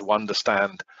now is to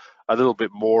understand a little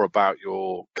bit more about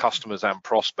your customers and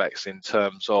prospects in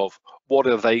terms of what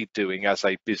are they doing as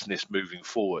a business moving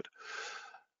forward.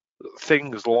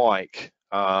 Things like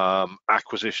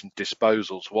acquisition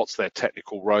disposals, what's their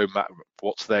technical roadmap,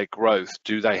 what's their growth,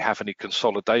 do they have any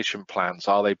consolidation plans,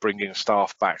 are they bringing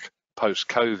staff back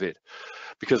post-COVID?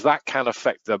 Because that can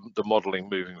affect the modeling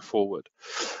moving forward.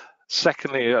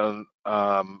 Secondly,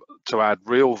 to add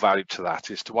real value to that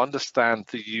is to understand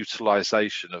the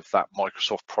utilization of that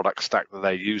Microsoft product stack that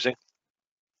they're using.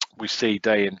 We see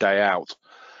day in, day out,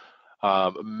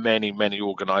 many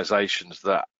organizations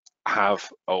that have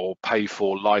or pay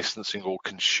for licensing or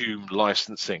consume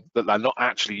licensing that they're not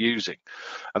actually using.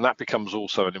 And that becomes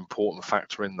also an important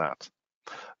factor in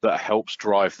that helps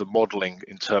drive the modeling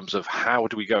in terms of how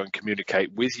do we go and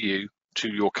communicate with you to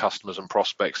your customers and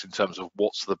prospects in terms of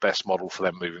what's the best model for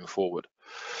them moving forward.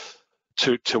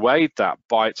 To aid that,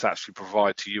 Bytes actually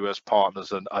provide to you as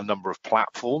partners a number of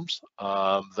platforms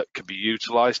that can be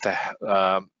utilized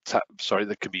that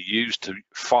can be used to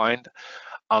find,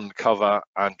 uncover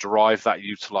and derive that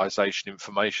utilization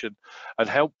information, and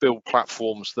help build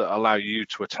platforms that allow you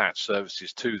to attach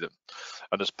services to them.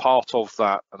 And as part of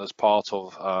that, and as part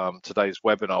of today's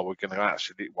webinar, we're going to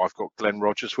I've got Glenn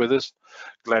Rogers with us.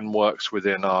 Glenn works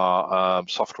within our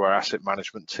software asset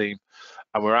management team,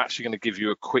 and we're actually going to give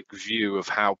you a quick view of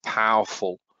how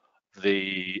powerful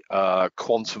the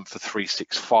Quantum for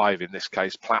 365, in this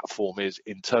case, platform is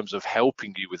in terms of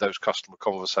helping you with those customer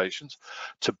conversations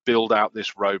to build out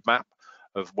this roadmap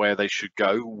of where they should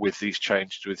go with these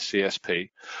changes with CSP,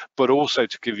 but also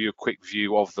to give you a quick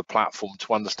view of the platform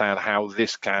to understand how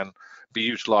this can be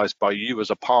utilized by you as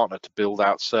a partner to build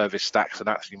out service stacks and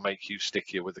actually make you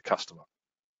stickier with the customer.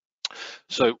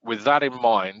 So with that in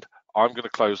mind, I'm going to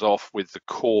close off with the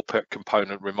core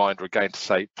component reminder again to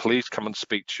say, please come and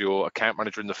speak to your account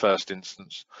manager in the first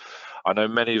instance. I know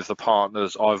many of the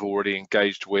partners I've already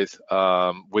engaged with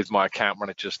my account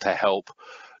managers to help,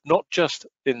 not just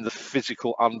in the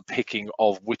physical unpicking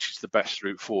of which is the best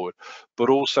route forward, but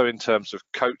also in terms of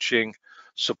coaching,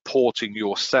 supporting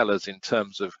your sellers in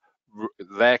terms of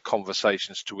their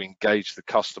conversations to engage the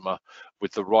customer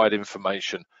with the right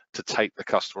information to take the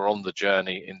customer on the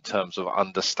journey in terms of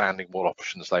understanding what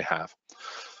options they have.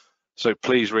 So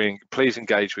please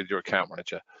engage with your account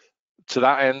manager. To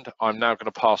that end, I'm now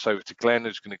going to pass over to Glenn,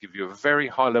 who's going to give you a very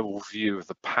high-level view of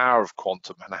the power of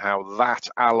Quantum and how that,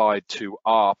 allied to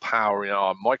our power in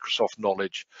our Microsoft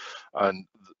knowledge and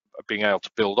being able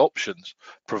to build options,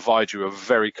 provide you a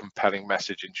very compelling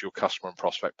message into your customer and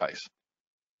prospect base.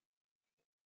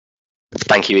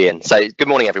 Thank you, Ian. So good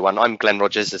morning, everyone. I'm Glenn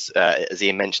Rogers. As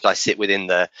Ian mentioned, I sit within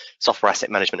the Software Asset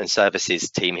Management and Services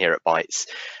team here at Bytes.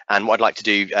 And what I'd like to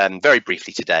do very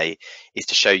briefly today is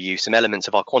to show you some elements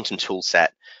of our Quantum toolset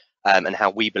and how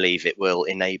we believe it will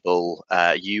enable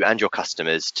you and your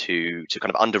customers to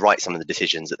kind of underwrite some of the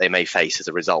decisions that they may face as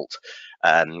a result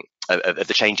of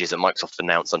the changes that Microsoft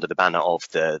announced under the banner of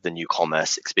the new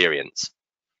commerce experience.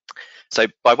 So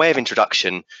by way of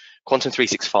introduction, Quantum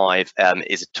 365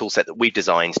 is a toolset that we've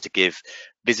designed to give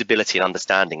visibility and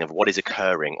understanding of what is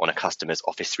occurring on a customer's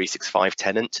Office 365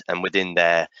 tenant and within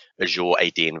their Azure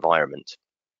AD environment.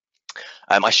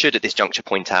 I should at this juncture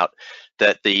point out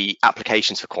that the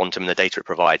applications for Quantum and the data it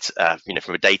provides,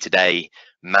 from a day-to-day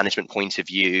management point of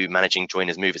view, managing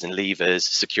joiners, movers and leavers,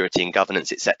 security and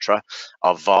governance, etc.,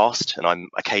 are vast, and I'm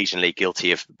occasionally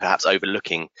guilty of perhaps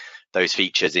overlooking those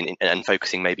features and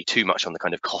focusing maybe too much on the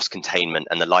kind of cost containment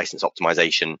and the license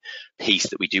optimization piece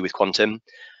that we do with Quantum.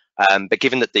 But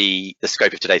given that the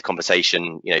scope of today's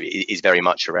conversation, is very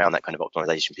much around that kind of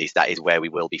optimization piece, that is where we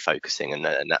will be focusing,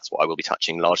 and that's what I will be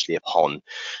touching largely upon,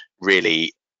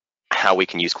 really how we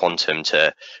can use Quantum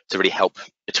to really help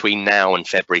between now and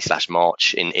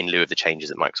February/March in lieu of the changes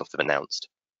that Microsoft have announced.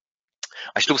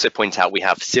 I should also point out we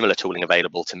have similar tooling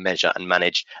available to measure and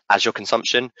manage Azure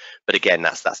consumption, but again,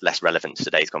 that's less relevant to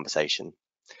today's conversation.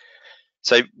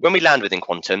 So when we land within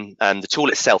Quantum, the tool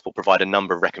itself will provide a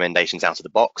number of recommendations out of the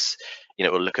box.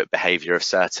 It will look at behavior of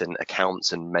certain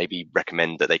accounts and maybe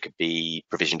recommend that they could be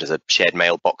provisioned as a shared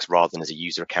mailbox rather than as a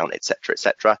user account, etc.,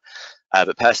 etc.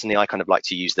 But personally, I kind of like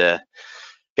to get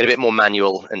a bit more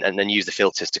manual and then use the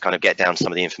filters to kind of get down to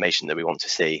some of the information that we want to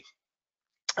see.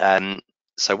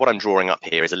 So what I'm drawing up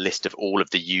here is a list of all of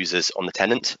the users on the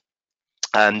tenant.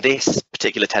 And this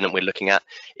particular tenant we're looking at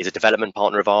is a development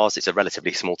partner of ours. It's a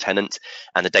relatively small tenant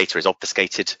and the data is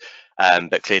obfuscated.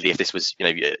 But clearly, if this was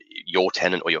your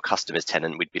tenant or your customer's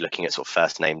tenant, we'd be looking at sort of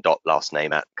first name dot last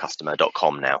name at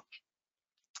customer.com now.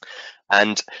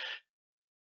 And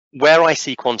where I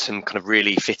see Quantum kind of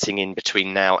really fitting in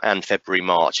between now and February,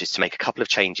 March is to make a couple of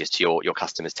changes to your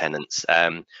customers' tenants.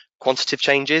 Quantitative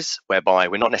changes, whereby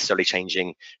we're not necessarily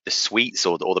changing the suites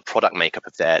or the product makeup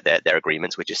of their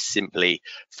agreements. We're just simply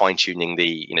fine-tuning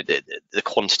the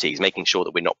quantities, making sure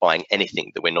that we're not buying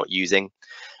anything that we're not using.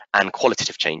 And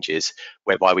qualitative changes,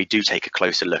 whereby we do take a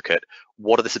closer look at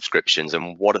what are the subscriptions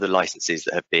and what are the licenses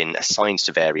that have been assigned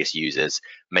to various users,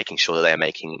 making sure that they're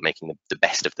making the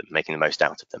best of them, making the most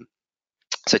out of them.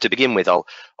 So to begin with, I'll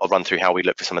run through how we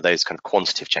look for some of those kind of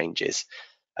quantitative changes.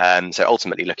 So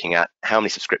ultimately looking at how many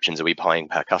subscriptions are we buying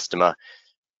per customer?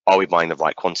 Are we buying the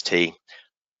right quantity?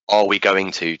 Are we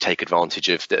going to take advantage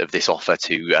of this offer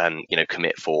to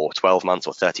commit for 12 months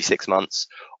or 36 months?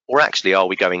 Or actually, are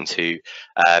we going to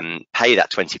pay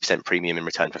that 20% premium in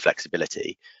return for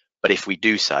flexibility? But if we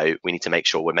do so, we need to make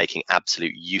sure we're making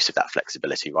absolute use of that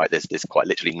flexibility, right? There's quite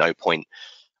literally no point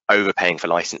overpaying for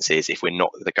licenses if we're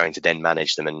not going to then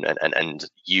manage them and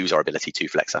use our ability to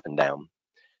flex up and down.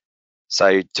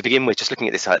 So to begin with, just looking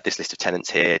at this list of tenants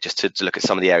here, just to look at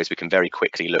some of the areas we can very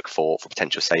quickly look for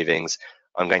potential savings.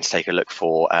 I'm going to take a look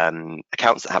for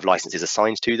accounts that have licenses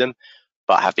assigned to them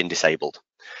but have been disabled.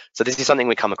 So this is something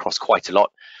we come across quite a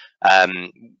lot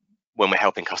when we're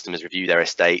helping customers review their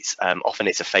estates. Often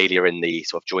it's a failure in the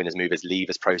sort of joiners, movers,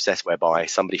 leavers process, whereby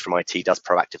somebody from IT does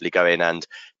proactively go in and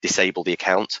disable the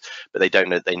account, but they don't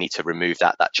know that they need to remove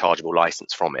that chargeable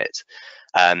license from it.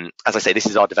 As I say, this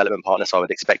is our development partner, so I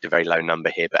would expect a very low number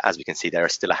here, but as we can see, there are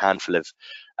still a handful of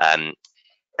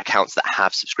accounts that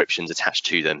have subscriptions attached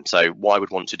to them. So what I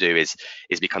would want to do is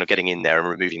be kind of getting in there and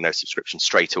removing those subscriptions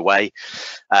straight away.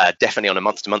 Definitely on a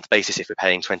month-to-month basis if we're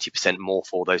paying 20% more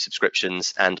for those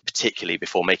subscriptions, and particularly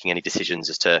before making any decisions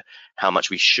as to how much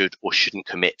we should or shouldn't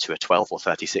commit to a 12 or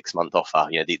 36-month offer.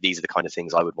 These are the kind of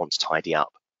things I would want to tidy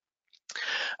up.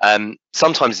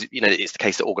 Sometimes it's the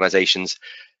case that organizations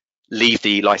leave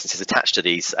the licenses attached to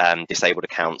these disabled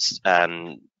accounts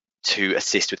to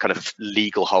assist with kind of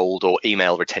legal hold or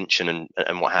email retention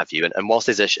and what have you. And whilst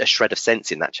there's a shred of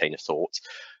sense in that chain of thought,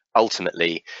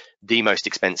 ultimately the most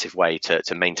expensive way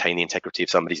to maintain the integrity of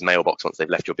somebody's mailbox once they've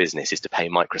left your business is to pay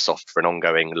Microsoft for an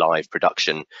ongoing live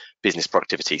production business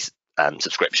productivity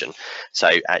subscription.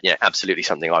 So absolutely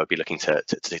something I would be looking to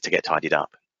get tidied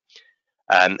up.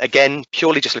 Again,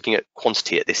 purely just looking at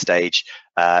quantity at this stage,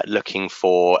 looking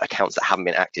for accounts that haven't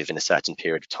been active in a certain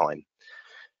period of time.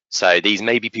 So these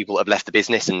may be people that have left the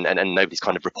business and nobody's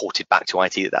kind of reported back to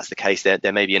IT that that's the case.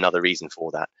 There may be another reason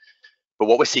for that. But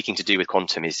what we're seeking to do with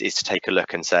Quantum is to take a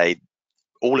look and say,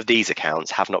 all of these accounts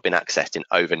have not been accessed in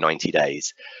over 90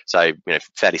 days. So,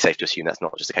 fairly safe to assume that's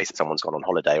not just a case that someone's gone on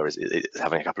holiday or is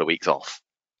having a couple of weeks off.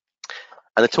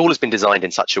 And the tool has been designed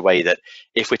in such a way that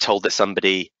if we're told that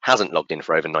somebody hasn't logged in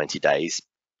for over 90 days,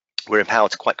 we're empowered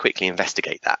to quite quickly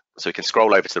investigate that. So we can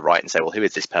scroll over to the right and say, well, who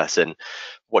is this person?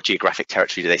 What geographic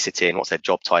territory do they sit in? What's their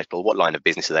job title? What line of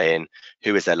business are they in?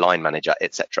 Who is their line manager,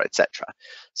 etc., etc.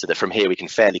 So that from here, we can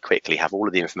fairly quickly have all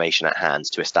of the information at hand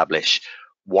to establish,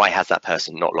 why has that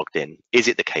person not logged in? Is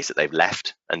it the case that they've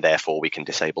left and therefore we can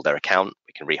disable their account?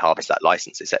 We can reharvest that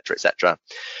license, etc., etc.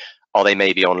 Are they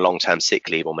maybe on long-term sick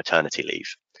leave or maternity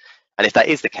leave? And if that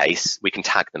is the case, we can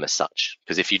tag them as such.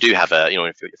 Because if you do have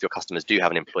if your customers do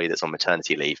have an employee that's on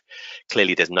maternity leave,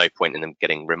 clearly there's no point in them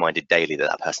getting reminded daily that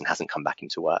that person hasn't come back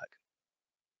into work.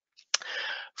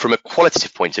 From a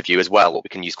qualitative point of view as well, what we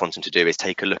can use Quantum to do is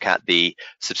take a look at the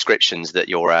subscriptions that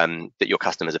your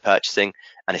customers are purchasing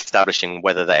and establishing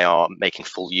whether they are making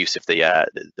full use of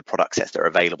the product sets that are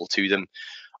available to them.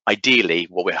 Ideally,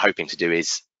 what we're hoping to do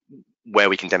is,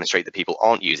 where we can demonstrate that people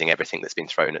aren't using everything that's been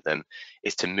thrown at them,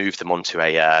 is to move them onto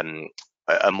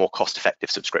a more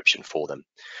cost-effective subscription for them.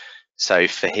 So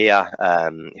for here,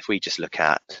 if we just look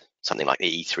at something like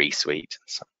the E3 suite,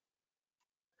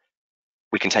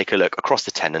 we can take a look across the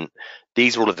tenant.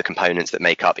 These are all of the components that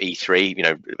make up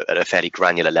E3, at a fairly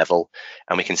granular level,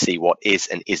 and we can see what is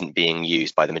and isn't being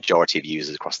used by the majority of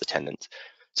users across the tenant.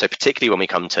 So particularly when we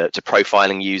come to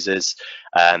profiling users,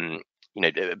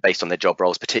 based on their job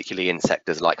roles, particularly in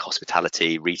sectors like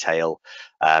hospitality, retail,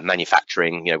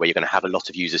 manufacturing, where you're going to have a lot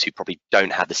of users who probably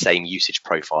don't have the same usage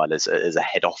profile as a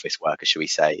head office worker, shall we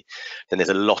say, then there's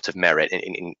a lot of merit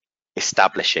in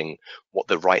establishing what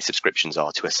the right subscriptions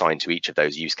are to assign to each of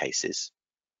those use cases.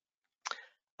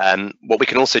 What we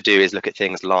can also do is look at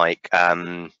things like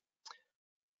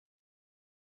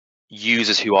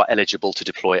users who are eligible to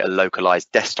deploy a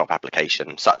localized desktop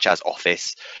application, such as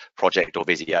Office, Project, or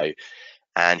Visio,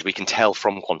 and we can tell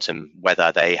from Quantum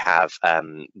whether they have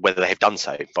done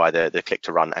so by the click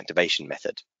to run activation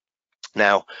method.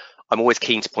 Now, I'm always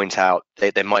keen to point out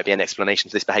that there might be an explanation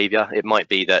for this behavior. It might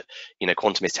be that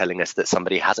Quantum is telling us that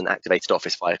somebody hasn't activated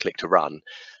Office via click to run.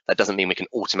 That doesn't mean we can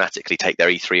automatically take their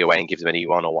E3 away and give them an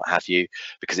E1 or what have you,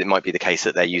 because it might be the case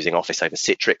that they're using Office over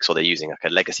Citrix, or they're using like a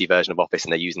legacy version of Office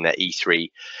and they're using their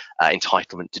E3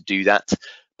 entitlement to do that.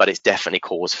 But it's definitely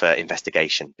cause for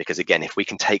investigation, because again, if we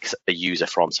can take a user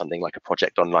from something like a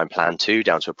Project Online Plan 2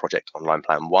 down to a Project Online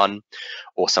Plan 1,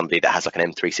 or somebody that has like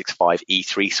an M365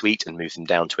 E3 suite and move them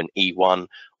down to an E1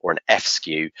 or an F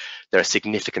SKU, there are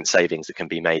significant savings that can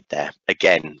be made there.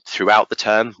 Again, throughout the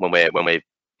term, when we're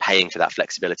paying for that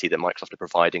flexibility that Microsoft are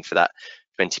providing for that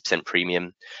 20%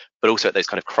 premium, but also at those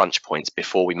kind of crunch points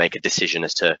before we make a decision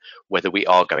as to whether we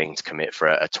are going to commit for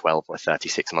a 12 or a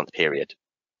 36-month period.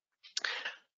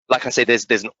 Like I say, there's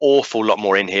an awful lot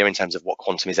more in here in terms of what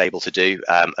Quantum is able to do.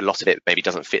 A lot of it maybe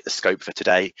doesn't fit the scope for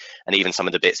today, and even some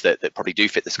of the bits that probably do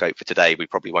fit the scope for today, we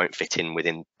probably won't fit in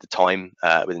within the time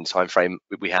frame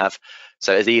we have.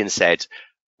 So as Ian said,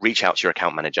 reach out to your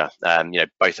account manager,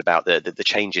 both about the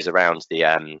changes around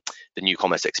the new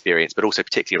commerce experience, but also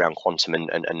particularly around Quantum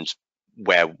and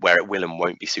where it will and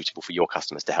won't be suitable for your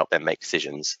customers to help them make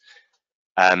decisions.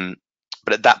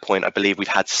 But at that point, I believe we've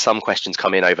had some questions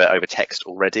come in over text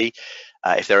already.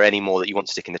 If there are any more that you want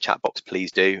to stick in the chat box,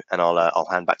 please do, and I'll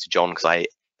hand back to John, because I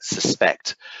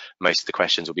suspect most of the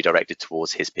questions will be directed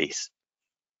towards his piece.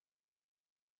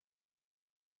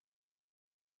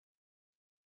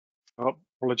 Oh,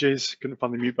 apologies, couldn't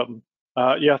find the mute button.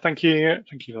 Yeah, thank you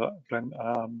for that, Glenn.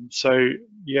 So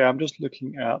yeah, I'm just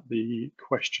looking at the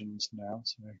questions now,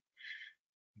 so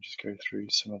I'll just go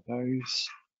through some of those.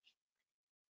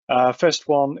 First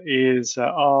one is,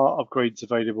 are upgrades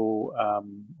available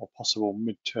or possible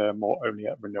midterm or only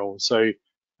at renewal? So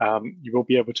you will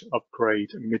be able to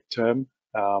upgrade midterm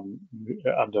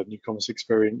under New Commerce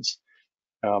Experience.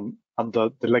 Under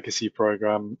the legacy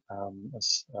program,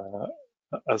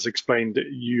 as explained,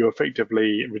 you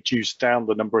effectively reduce down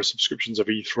the number of subscriptions of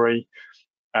E3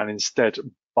 and instead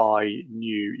buy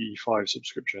new E5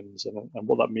 subscriptions. And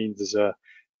what that means is a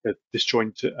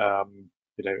disjoint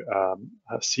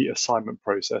seat assignment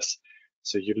process.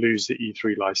 So you lose the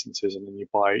E3 licenses and then you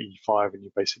buy E5, and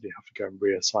you basically have to go and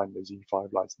reassign those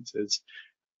E5 licenses.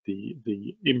 The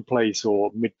in-place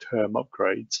or midterm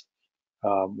upgrades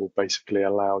will basically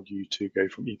allow you to go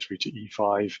from E3 to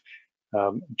E5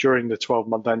 during the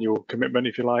 12-month annual commitment,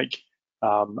 if you like,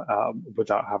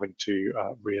 without having to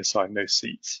reassign those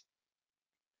seats.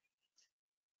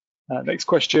 Next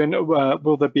question,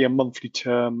 will there be a monthly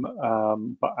term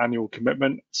but annual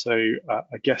commitment? So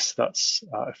I guess that's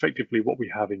effectively what we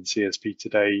have in CSP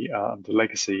today. The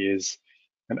legacy is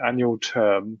an annual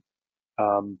term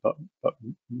but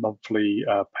monthly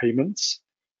payments.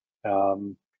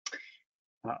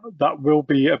 That will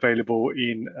be available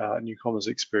in New Commerce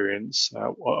Experience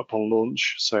upon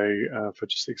launch. So if I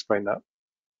just explain that,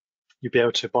 you'll be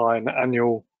able to buy an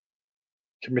annual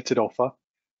committed offer,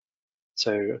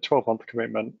 so a 12-month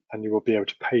commitment, and you will be able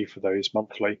to pay for those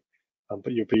monthly.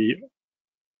 But you'll be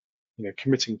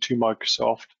committing to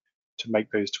Microsoft to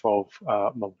make those 12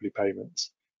 monthly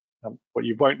payments. What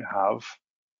you won't have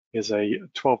is a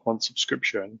 12-month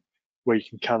subscription where you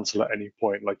can cancel at any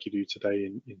point like you do today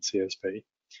in CSP.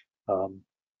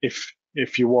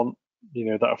 If you want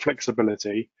that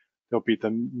flexibility, there'll be the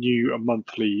new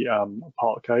monthly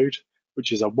part code,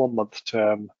 which is a 1-month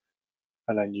term,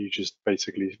 and then you just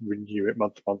basically renew it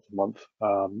month to month,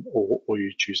 or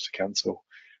you choose to cancel.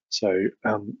 So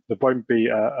there won't be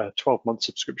a 12-month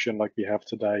subscription like we have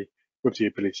today with the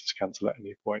ability to cancel at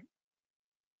any point.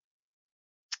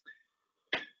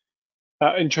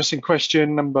 Interesting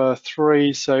question, number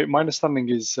 3. So my understanding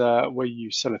is where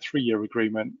you sell a 3-year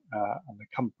agreement and the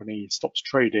company stops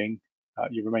trading,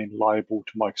 you remain liable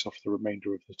to Microsoft for the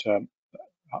remainder of the term.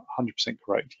 100%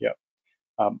 correct, yeah.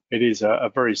 It is a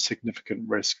very significant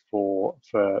risk for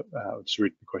just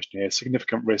reading the question here,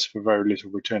 significant risk for very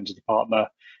little return to the partner.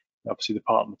 Obviously the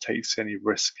partner takes any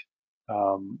risk,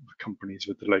 companies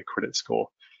with the low credit score.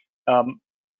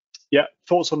 Yeah,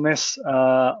 thoughts on this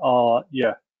are,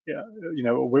 we're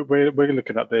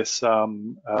looking at this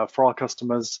for our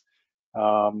customers.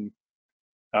 We're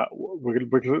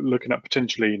looking at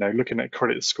potentially, looking at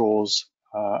credit scores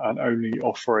and only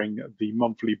offering the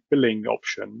monthly billing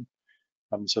option.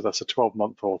 So that's a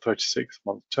 12-month or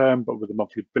 36-month term, but with a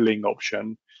monthly billing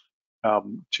option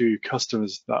to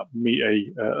customers that meet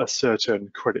a certain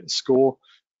credit score,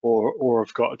 or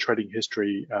have got a trading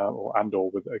history, or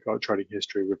got a trading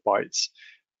history with Bytes.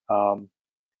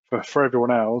 For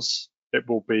everyone else, it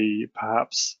will be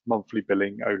perhaps monthly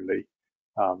billing only.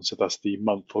 So that's the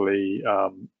monthly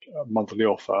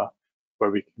offer,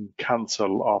 where we can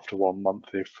cancel after 1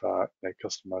 month if a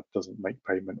customer doesn't make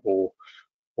payment or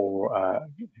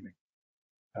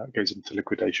goes into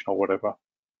liquidation or whatever.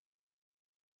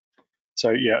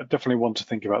 So yeah, definitely want to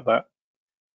think about that.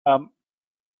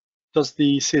 Does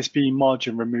the CSP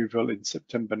margin removal in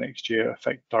September next year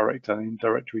affect direct and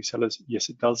indirect resellers? Yes,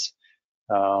 it does.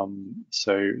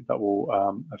 So that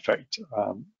will affect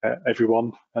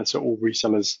everyone. So all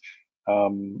resellers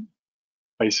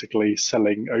basically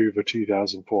selling over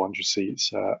 2,400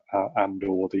 seats and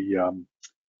or the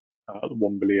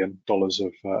 $1 billion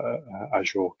of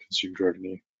Azure consumed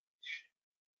revenue.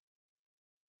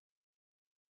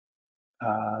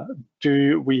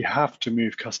 Do we have to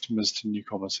move customers to New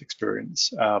Commerce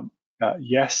Experience?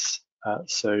 Yes.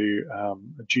 So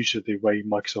due to the way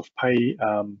Microsoft pay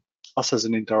us as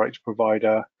an indirect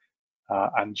provider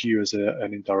and you as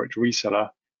an indirect reseller,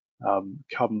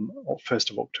 come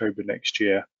 1st of October next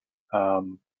year,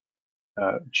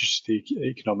 just the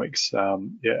economics,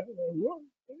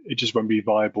 it just won't be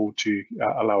viable to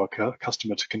allow a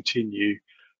customer to continue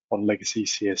on legacy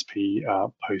CSP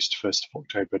post 1st of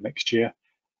October next year.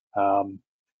 And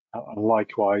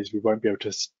likewise, we won't be able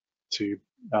to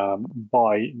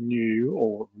buy new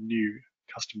or renew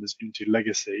customers into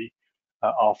legacy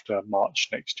after March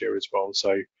next year as well.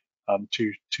 So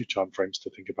two time frames to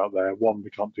think about there. One, we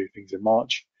can't do things in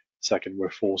March. Second, we're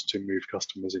forced to move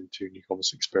customers into New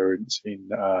Commerce Experience in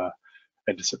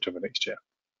end of September next year.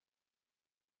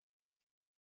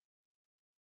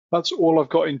 That's all I've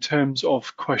got in terms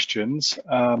of questions.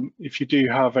 If you do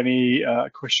have any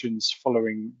questions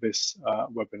following this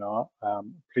webinar,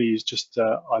 please just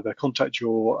either contact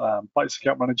your Bytes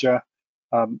account manager,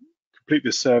 complete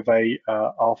the survey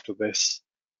after this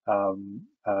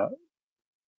webinar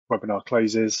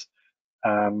closes,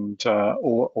 and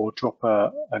or drop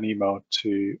an email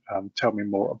to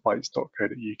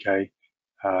tellmemore@bytes.co.uk,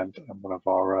 and one of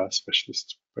our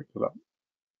specialists will pick that up.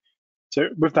 So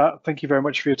with that, thank you very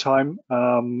much for your time.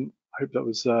 I hope that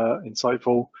was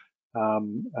insightful,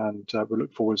 and we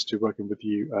look forward to working with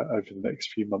you over the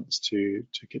next few months to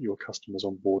get your customers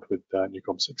on board with New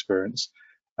Commerce Experience,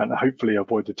 and hopefully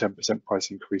avoid the 10%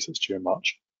 price increase that's due in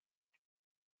March.